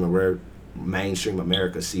mainstream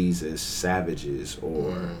America sees as savages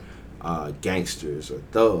or gangsters or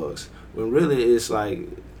thugs. When really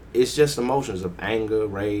it's just emotions of anger,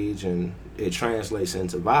 rage, and it translates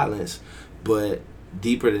into violence. But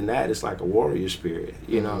deeper than that, it's like a warrior spirit.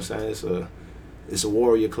 You know what I'm saying? It's a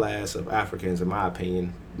warrior class of Africans, in my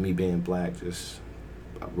opinion. Me being black, just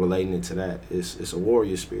relating it to that, it's a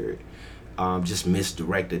warrior spirit. Just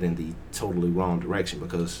misdirected in the totally wrong direction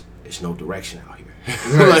because there's no direction out here.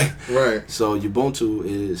 Right. So Ubuntu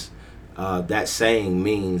is that saying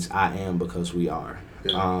means I am because we are,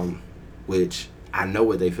 which I know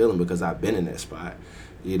what they feeling because I've been in that spot.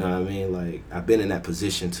 You know what I mean? Like, I've been in that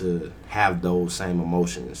position to have those same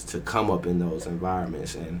emotions, to come up in those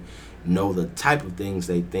environments and know the type of things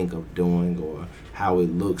they think of doing or how it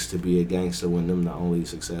looks to be a gangster when them the only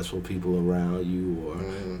successful people around you, or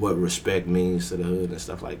what respect means to the hood and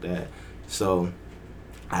stuff like that. So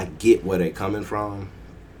I get where they're coming from,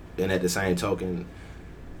 and at the same token,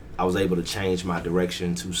 I was able to change my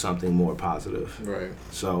direction to something more positive. Right.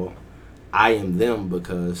 So I am them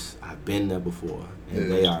because I've been there before,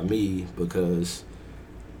 and they are me because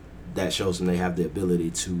that shows them they have the ability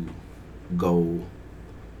to go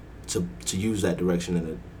to use that direction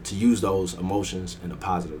and to use those emotions in a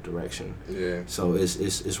positive direction. Yeah. So it's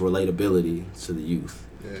relatability to the youth.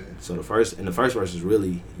 Yeah. So the first verse is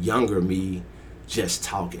really younger me just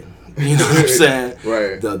talking. You know what I'm saying?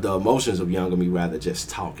 Right. The emotions of younger me rather just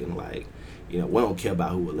talking, like, we don't care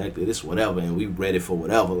about who elected, it's whatever, and we ready for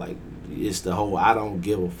whatever. Like, it's the whole I don't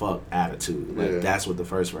give a fuck attitude. Like, that's what the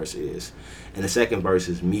first verse is. And the second verse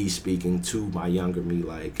is me speaking to my younger me,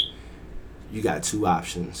 like, you got two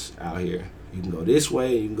options out here. You can go this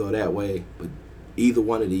way, you can go that way, but either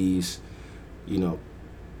one of these, I'm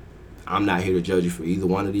I'm not here to judge you for either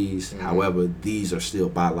one of these. However, these are still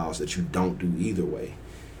bylaws that you don't do either way.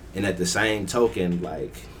 And at the same token,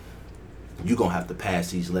 like, you're going to have to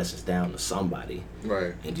pass these lessons down to somebody.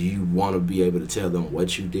 Right. And do you want to be able to tell them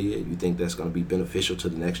what you did? You think that's going to be beneficial to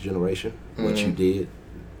the next generation, what you did?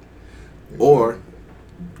 Or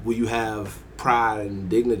will you have pride and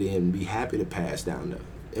dignity and be happy to pass down the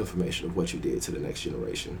information of what you did to the next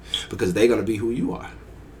generation? Because they're going to be who you are.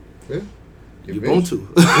 Yeah. Ubuntu.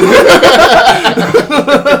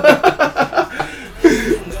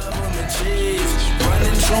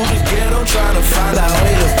 Trying to find our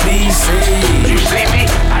way to peace. You see me,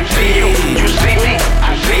 I see you. You see me,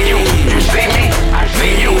 I see you. You see me, I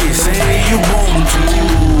see you. Say you want to.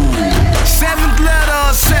 Seventh letter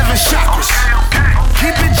of 7 chakras.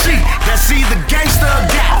 Keep it G, that's either gangster or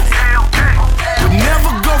gal. But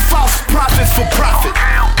never go false prophet for profit.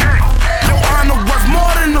 Your honor worth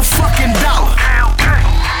more than a fucking dollar.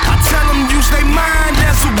 I tell them use their mind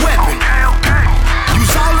as a weapon.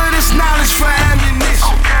 Use all of this knowledge for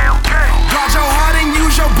ammunition. Guard your heart and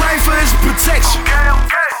use your brain for its protection.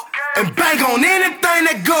 And bang on anything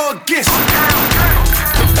that go against it.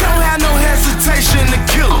 But don't have no hesitation to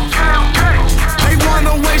kill them. They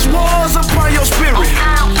wanna wage wars upon your spirit.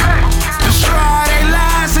 Destroy their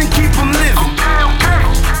lives and keep them living.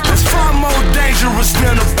 That's far more dangerous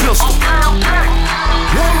than a pistol.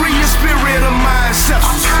 Warrior spirit of my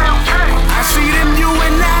ancestors. I see them, you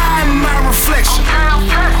and I in my reflection.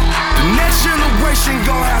 The next generation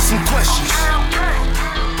gon' have some questions.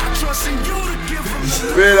 I trust in you to give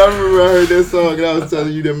them. Man, I remember I heard that song and I was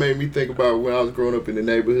telling you that made me think about when I was growing up in the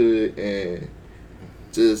neighborhood and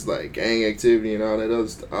just like gang activity and all that other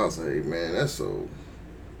stuff. I was like, man, that's so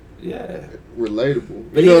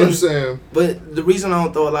relatable. But You know what I'm saying? But the reason I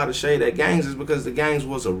don't throw a lot of shade at gangs is because the gangs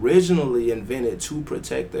was originally invented to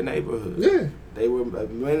protect the neighborhood. Yeah. They were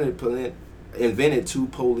invented to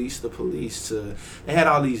police the police. They had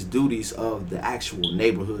all these duties of the actual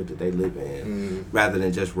neighborhood that they live in, rather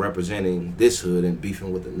than just representing this hood and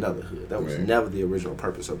beefing with another hood. That was never the original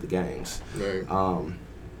purpose of the gangs. Right.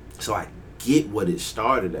 So I get what it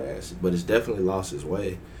started as, but it's definitely lost its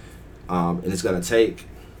way. And it's gonna take,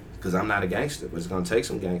 because I'm not a gangster, but it's gonna take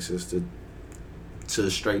some gangsters to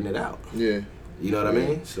straighten it out. Yeah. You know what I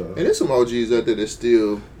mean? So And there's some OGs out there that's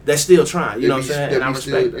still trying. You know what I'm saying? And I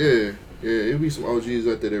respect them. Yeah, it'll be some OGs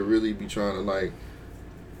out there that really be trying to like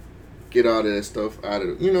get all of that stuff out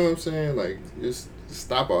of you know what I'm saying? Like just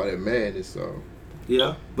stop all that madness. So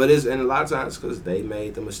yeah, but and a lot of times because they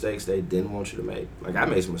made the mistakes they didn't want you to make. Like I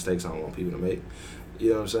made some mistakes I don't want people to make. You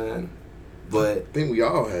know what I'm saying? But I think we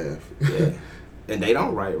all have. Yeah. And they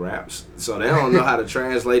don't write raps, so they don't know how to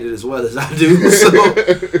translate it as well as I do. So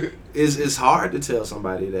it's hard to tell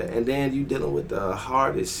somebody that. And then you dealing with the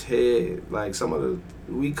hardest head. Like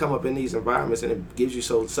we come up in these environments, and it gives you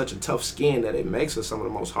such a tough skin that it makes us some of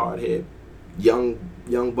the most hard head young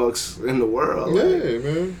bucks in the world. Yeah, like,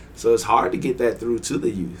 man. So it's hard to get that through to the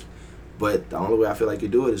youth. But the only way I feel like you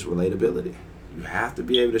do it is relatability. You have to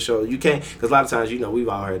be able to show. You can't, because a lot of times, we've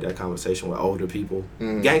all heard that conversation with older people.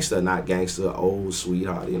 Gangster, not gangster, old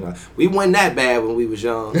sweetheart. We weren't that bad when we was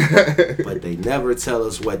young, but they never tell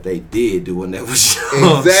us what they did do when they was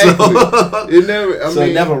young. Exactly. It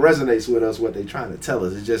never resonates with us what they trying to tell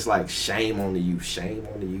us. It's just like shame on the youth, shame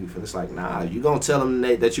on the youth, and it's like, nah, you gonna tell them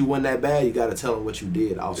that you weren't that bad. You got to tell them what you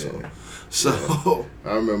did also. Yeah. So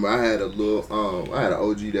I remember I had an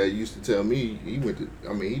OG that used to tell me he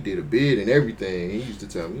did a bid and everything. He used to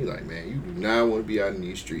tell me like, man, you do not want to be out in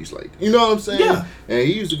these streets, like, you know what I'm saying? Yeah. And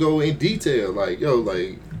he used to go in detail, like, yo,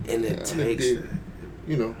 like, and it takes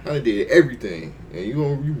I did everything, and you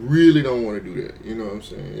really don't want to do that. You know what I'm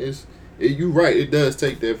saying? You're right. It does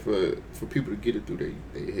take that for people to get it through their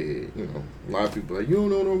head. A lot of people are like, you don't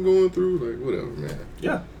know what I'm going through, like, whatever, man.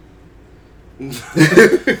 Yeah. I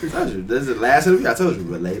told you, this is the last interview. I told you,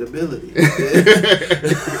 relatability.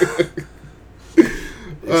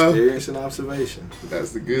 Experience and observation.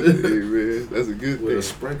 That's a good thing, man. That's a good thing. With a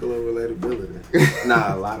sprinkle of relatability.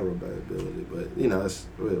 Nah, a lot of relatability, but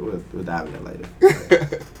we'll dive in there later.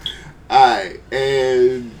 Alright,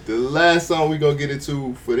 and the last song we're gonna get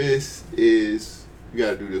into for this is you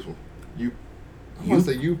gotta do this one. You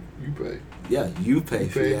pay. Yeah, you pay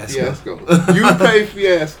Fiasco. You pay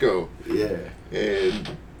Fiasco. Yeah. And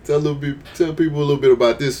tell people a little bit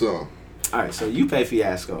about this song. Alright, so You Pay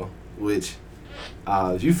Fiasco, which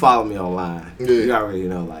if you follow me online, you already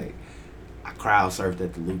know, like, I crowd surfed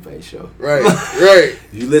at the Lupe show. Right, right.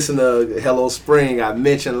 If you listen to Hello Spring, I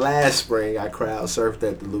mentioned last spring I crowd surfed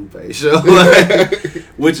at the Lupe show,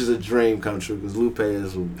 which is a dream come true because Lupe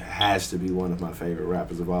has to be one of my favorite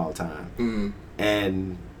rappers of all time.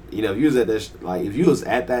 And you know, if you was at this, like, if you was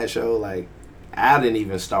at that show, like, I didn't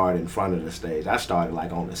even start in front of the stage. I started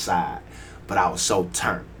like on the side, but I was so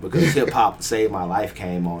turned because Hip Hop Saved My Life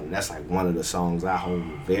came on, and that's like one of the songs I hold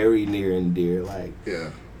very near and dear, like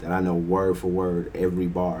that I know word for word every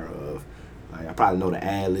bar of. Like, I probably know the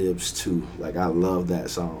ad-libs too. Like, I love that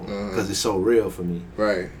song because it's so real for me.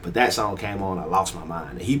 Right. But that song came on, I lost my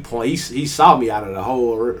mind. And he saw me out of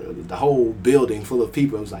the whole building full of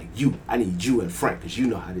people. It was like, I need you and Frank because you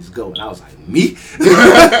know how this go. And I was like, me?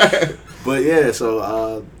 But yeah,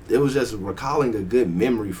 so it was just recalling a good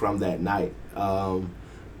memory from that night.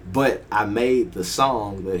 But I made the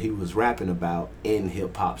song that he was rapping about in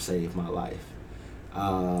Hip Hop Saved My Life.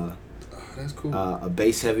 That's cool. A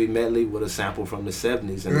bass heavy medley with a sample from the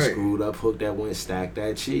 70s and a screwed up hook that went stack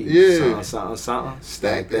that cheese. Yeah. Something,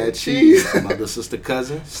 stack that cheese. Mother, sister,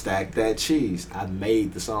 cousin, stack that cheese. I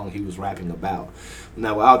made the song he was rapping about.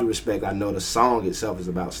 Now, with all due respect, I know the song itself is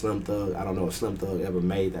about Slim Thug. I don't know if Slim Thug ever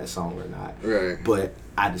made that song or not. Right. But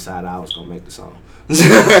I decided I was going to make the song.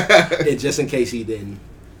 And just in case he didn't.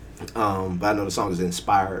 But I know the song is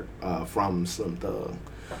inspired from Slim Thug.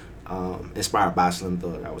 Inspired by Slim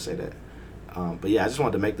Thug, I would say that. But yeah, I just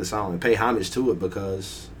wanted to make the song and pay homage to it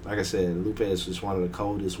because, like I said, Lupe is just one of the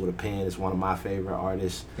coldest with a pen. It's one of my favorite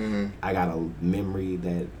artists. I got a memory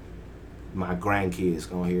that my grandkids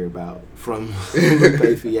gonna hear about from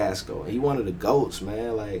Lupe Fiasco. He one of the GOATs,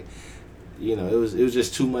 man. Like, you know, it was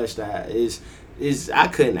just too much that I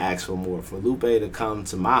couldn't ask for more. For Lupe to come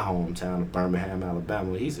to my hometown of Birmingham,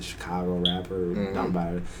 Alabama. He's a Chicago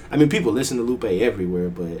rapper. I mean, people listen to Lupe everywhere,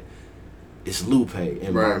 but it's Lupe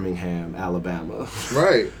in Birmingham, Alabama.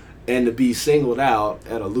 Right. And to be singled out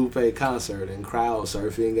at a Lupe concert and crowd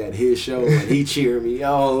surfing at his show and he cheered me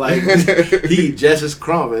on, like, he just as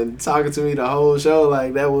crumb and talking to me the whole show,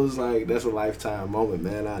 like, that's a lifetime moment,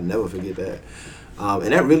 man. I'll never forget that.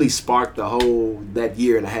 And that really sparked that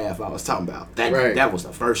year and a half I was talking about. That was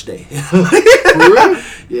the first day. Really?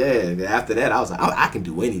 Yeah. After that, I was like, I can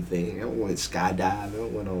do anything. I went skydiving, I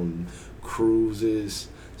went on cruises,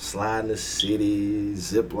 sliding the city,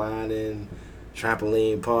 zip lining,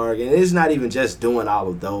 trampoline park. And it's not even just doing all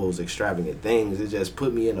of those extravagant things. It just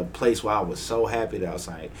put me in a place where I was so happy that I was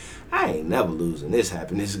like, I ain't never losing this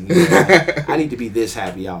happiness again. I need to be this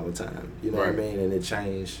happy all the time. You know what I mean? And it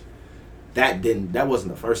changed. That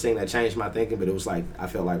wasn't the first thing that changed my thinking, but it was like, I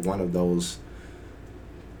felt like one of those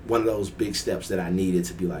big steps that I needed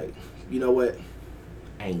to be like, you know what?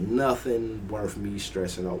 Ain't nothing worth me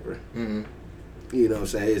stressing over. You know what I'm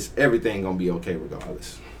saying? It's everything gonna be okay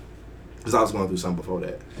regardless. Because I was going through something before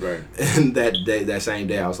that. Right. And that same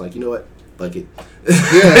day, I was like, you know what? Fuck it.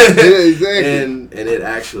 Yeah, exactly. and it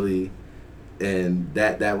actually, and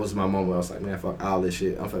that was my moment. I was like, man, fuck all this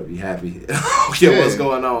shit. I'm gonna be happy. I don't care what's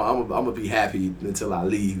going on. I'm gonna be happy until I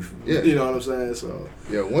leave. Yeah. You know what I'm saying? So.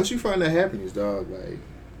 Yeah. Once you find that happiness, dog, like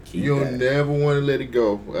you'll never want to let it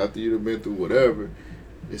go after you've been through whatever.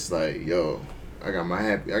 It's like, yo, I got my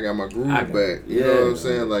groove back. You know what I'm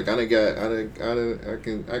saying? Like I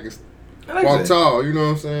can walk tall. You know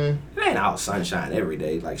what I'm saying? It ain't all sunshine every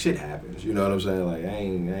day. Like shit happens. You know what I'm saying? Like I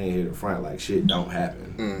ain't here to front like shit don't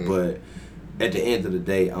happen. But at the end of the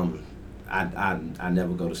day, I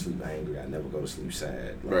never go to sleep angry. I never go to sleep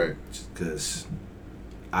sad. Like, right. Because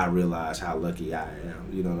I realize how lucky I am.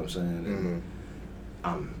 You know what I'm saying?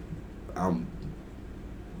 And I'm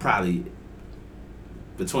probably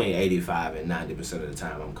between 85 and 90% of the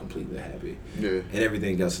time, I'm completely happy. Yeah. And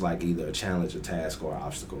everything else is like either a challenge, a task, or an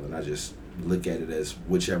obstacle. And I just look at it as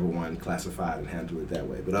whichever one classified and handle it that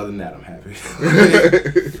way. But other than that, I'm happy. For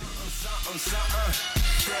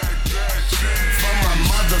my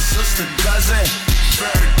mother, sister, cousin.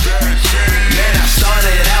 Man, I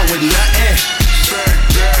started out with nothing.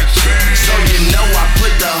 So you know I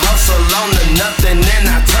put the hustle on the nothing, and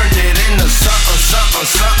I turned it into something.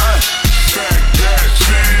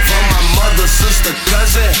 For my mother, sister,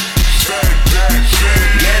 cousin.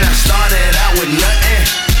 Man, I started out with nothing.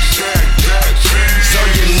 So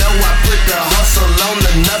you know I put the hustle on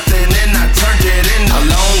the nothing, and I turned it into a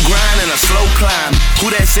long grind and a slow climb. Who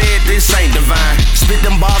that said this ain't divine? Spit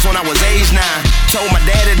them bars when I was age 9. Told my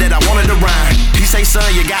daddy that I wanted to rhyme. He say, son,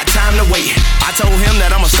 you got time to wait. I told him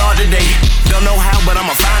that I'ma start today. Don't know how, but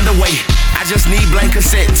I'ma find a way. I just need blank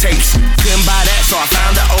cassette tapes. Couldn't buy that, so I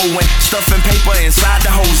found the old one. Stuffing paper inside the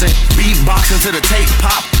hosing. Beatboxing to the tape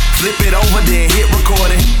pop. Flip it over, then hit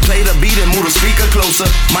recording. Play the beat and move the speaker closer.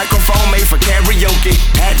 Microphone made for karaoke.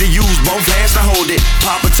 Had to use both hands to hold it.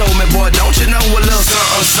 Papa told me, boy, don't you know a little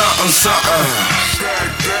something.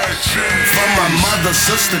 For my mother,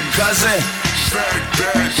 sister, cousin.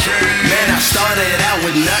 Man, I started out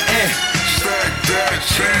with nothing.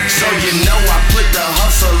 So you know I put the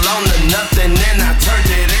hustle on the nothing and I turned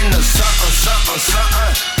it into something, something,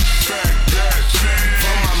 something.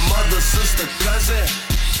 From my mother, sister, cousin.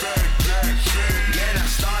 Man, I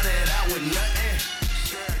started out with nothing.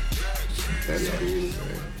 That's cool, man.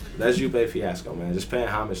 That's Eubiks Fiasco, man. Just paying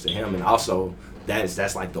homage to him, and also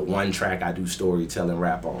that's like the one track I do storytelling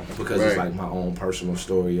rap on, because it's like my own personal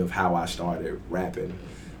story of how I started rapping.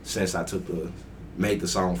 Since I made the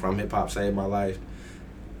song From Hip Hop Saved My Life,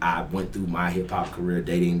 I went through my hip hop career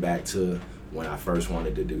dating back to when I first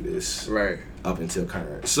wanted to do this, Right. up until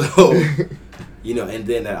current. So, and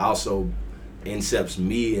then that also incepts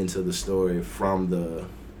me into the story from the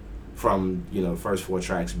first 4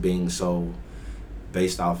 tracks being so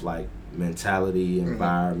based off like mentality,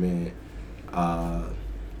 environment,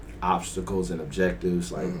 obstacles and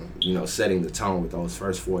objectives, like setting the tone with those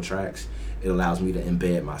first 4 tracks. It allows me to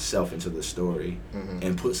embed myself into the story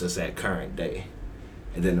and puts us at current day,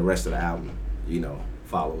 and then the rest of the album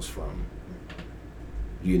follows from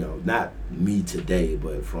not me today,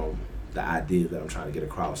 but from the idea that I'm trying to get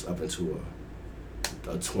across up into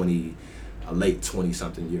a late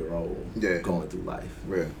 20-something year old going through life.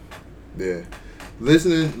 Yeah.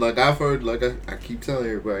 Listening, like I've heard, like I keep telling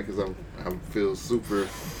everybody because I feel super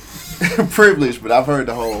privileged, but I've heard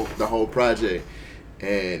the whole project,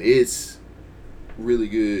 and it's really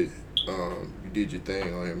good. You did your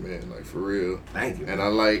thing on it, man. Like for real. Thank you. And I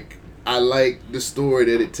like the story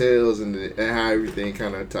that it tells and how everything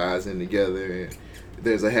kind of ties in together. And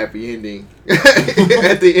there's a happy ending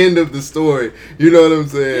at the end of the story. You know what I'm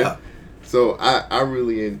saying? Yeah. So I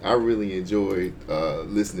really enjoyed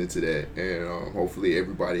listening to that, and hopefully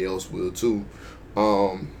everybody else will too.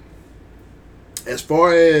 As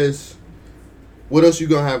far as what else you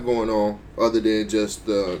gonna have going on other than just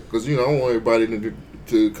because I want everybody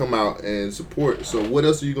to come out and support. So what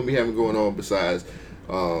else are you gonna be having going on besides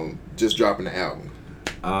just dropping the album?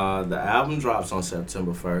 The album drops on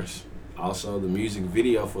September 1st. Also, the music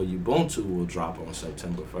video for Ubuntu will drop on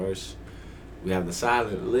September 1st. We have the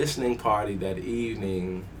silent listening party that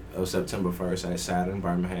evening of September 1st at Saturn,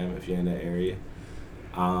 Birmingham, if you're in that area.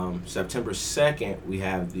 September 2nd, we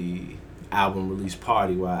have the album release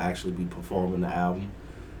party where I actually be performing the album.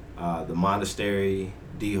 The Monastery,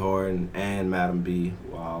 D. Horton, and Madam B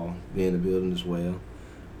will all be in the building as well.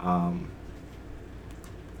 I'm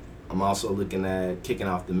also looking at kicking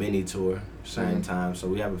off the mini tour same time, so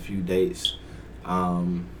we have a few dates. I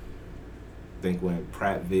think we're in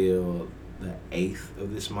Prattville the 8th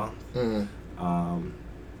of this month.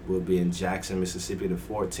 We'll be in Jackson, Mississippi the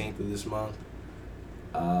 14th of this month.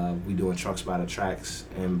 We doing Trucks by the Tracks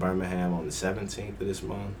in Birmingham on the 17th of this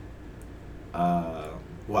month.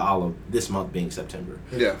 All of this month being September.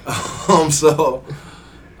 Yeah.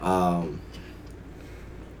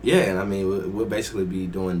 And I mean, we'll basically be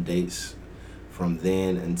doing dates from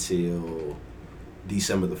then until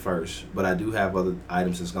December the 1st. But I do have other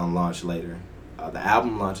items that's going to launch later. The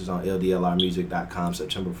album launches on ldlrmusic.com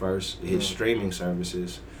September 1st. It hits streaming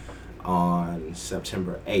services on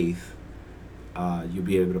September 8th. You'll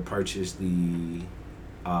be able to purchase the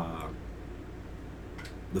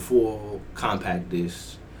full compact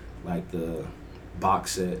disc, like the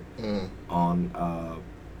box set, on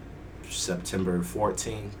September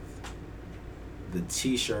 14th. The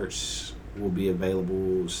t-shirts will be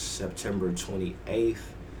available September 28th.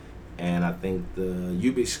 And I think the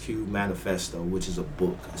Eubiks Cube Manifesto, which is a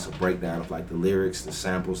book, it's a breakdown of like the lyrics, the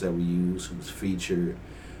samples that we use, who's featured,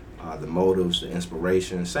 the motives, the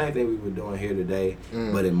inspiration. Same thing we were doing here today,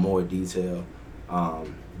 but in more detail.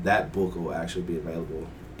 That book will actually be available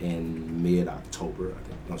in mid-October. I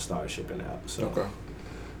think I'm gonna start shipping out.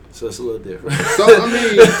 So it's a little different. So I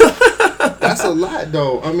mean, that's a lot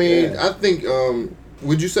though. I mean, I think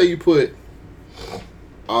would you say you put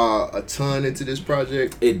a ton into this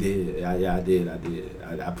project? It did. I did. I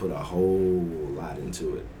put a whole lot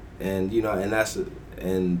into it, and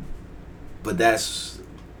but that's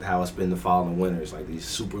how it's been the fall and winter. It's like these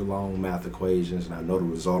super long math equations, and I know the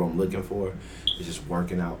result I'm looking for is just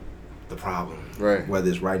working out the problem. Right. Whether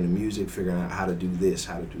it's writing the music, figuring out how to do this,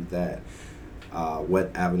 how to do that,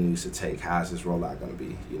 what avenues to take, how's this rollout going to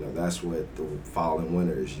be. That's what the fall and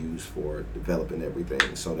winter is used for, developing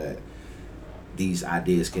everything so that these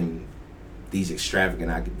extravagant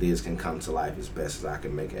ideas can come to life as best as I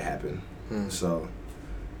can make it happen. So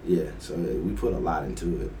we put a lot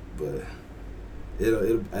into it, but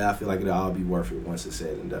I feel like it'll all be worth it once it's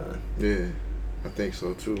said and done. Yeah, I think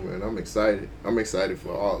so too, man. I'm excited. I'm excited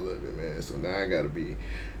for all of it, man. So now I gotta be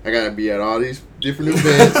at all these different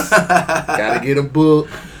events. Gotta get a book.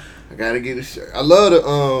 I gotta get a shirt. I love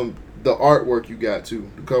the artwork you got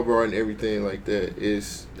too, the cover art and everything like that.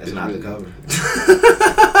 That's not really, the cover.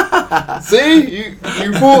 See, you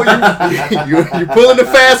pulling the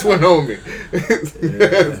fast one on me.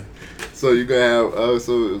 Yeah. So you're gonna have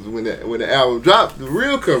so when the album drops, the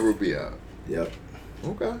real cover will be out. Yep.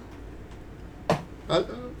 Okay. I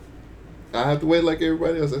have to wait like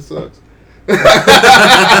everybody else. That sucks.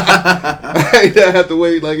 I have to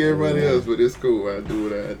wait like everybody else, but it's cool. I do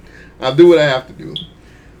what I have to do.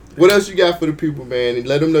 What else you got for the people, man? And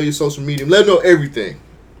let them know your social media. Let them know everything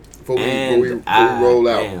before we roll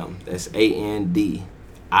out. That's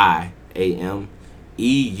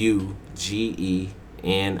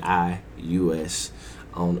ANDIEUGENIUS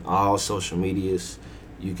on all social medias.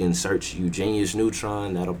 You can search Eugenius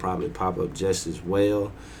Neutron. That'll probably pop up just as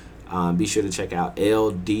well. Be sure to check out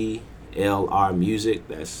LDLR Music.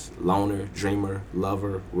 That's Loner, Dreamer,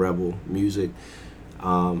 Lover, Rebel Music.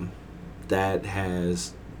 That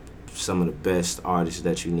has some of the best artists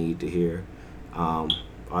that you need to hear.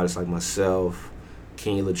 Artists like myself,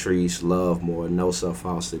 King Latrice, Love More, No Self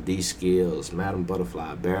Foster, D Skills, Madam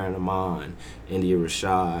Butterfly, Baron Amon, India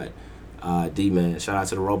Rashad, D-Man. Shout out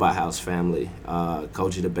to the Robot House family.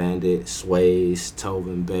 Koji the Bandit, Sways,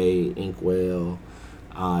 Tobin Bay, Inkwell,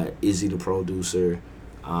 Izzy the producer.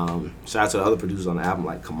 Shout out to the other producers on the album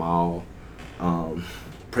like Kamal,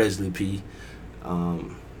 Presley P.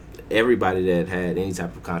 Everybody that had any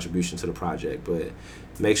type of contribution to the project. But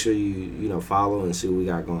make sure you follow and see what we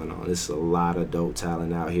got going on. There's a lot of dope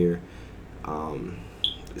talent out here.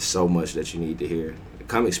 There's so much that you need to hear.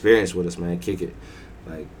 Come experience with us, man. Kick it.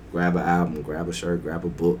 Like, grab an album, grab a shirt, grab a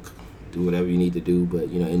book, do whatever you need to do, but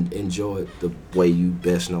enjoy it the way you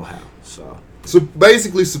best know how. So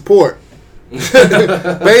basically support.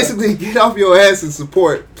 Basically get off your ass and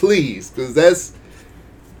support, please, because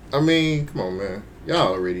come on, man.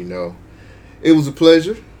 Y'all already know. It was a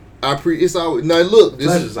pleasure. It's always now. Look,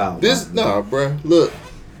 bruh. Look,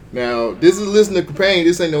 now this is listener companion.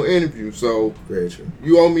 This ain't no interview. So very true.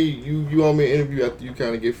 You owe me. You owe me an interview after you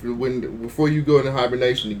kind of get through. Before you go into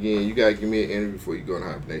hibernation again, you gotta give me an interview before you go into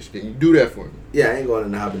hibernation. Can you do that for me? Yeah, I ain't going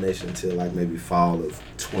into hibernation until like maybe fall of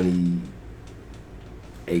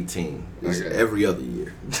 2018. It's every other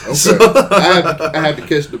year. Okay. So I had to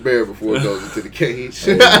catch the bear before it goes into the cage.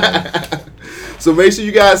 So make sure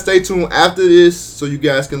you guys stay tuned after this so you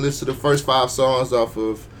guys can listen to the first 5 songs off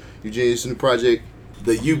of Eugenius' new project.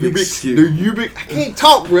 The Eubiks Cube. The Eubiks. I can't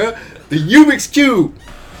talk, bro. The Eubiks Cube.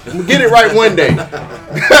 I'm going to get it right one day.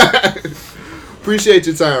 Appreciate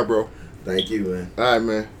your time, bro. Thank you, man. All right,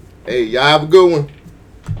 man. Hey, y'all have a good one.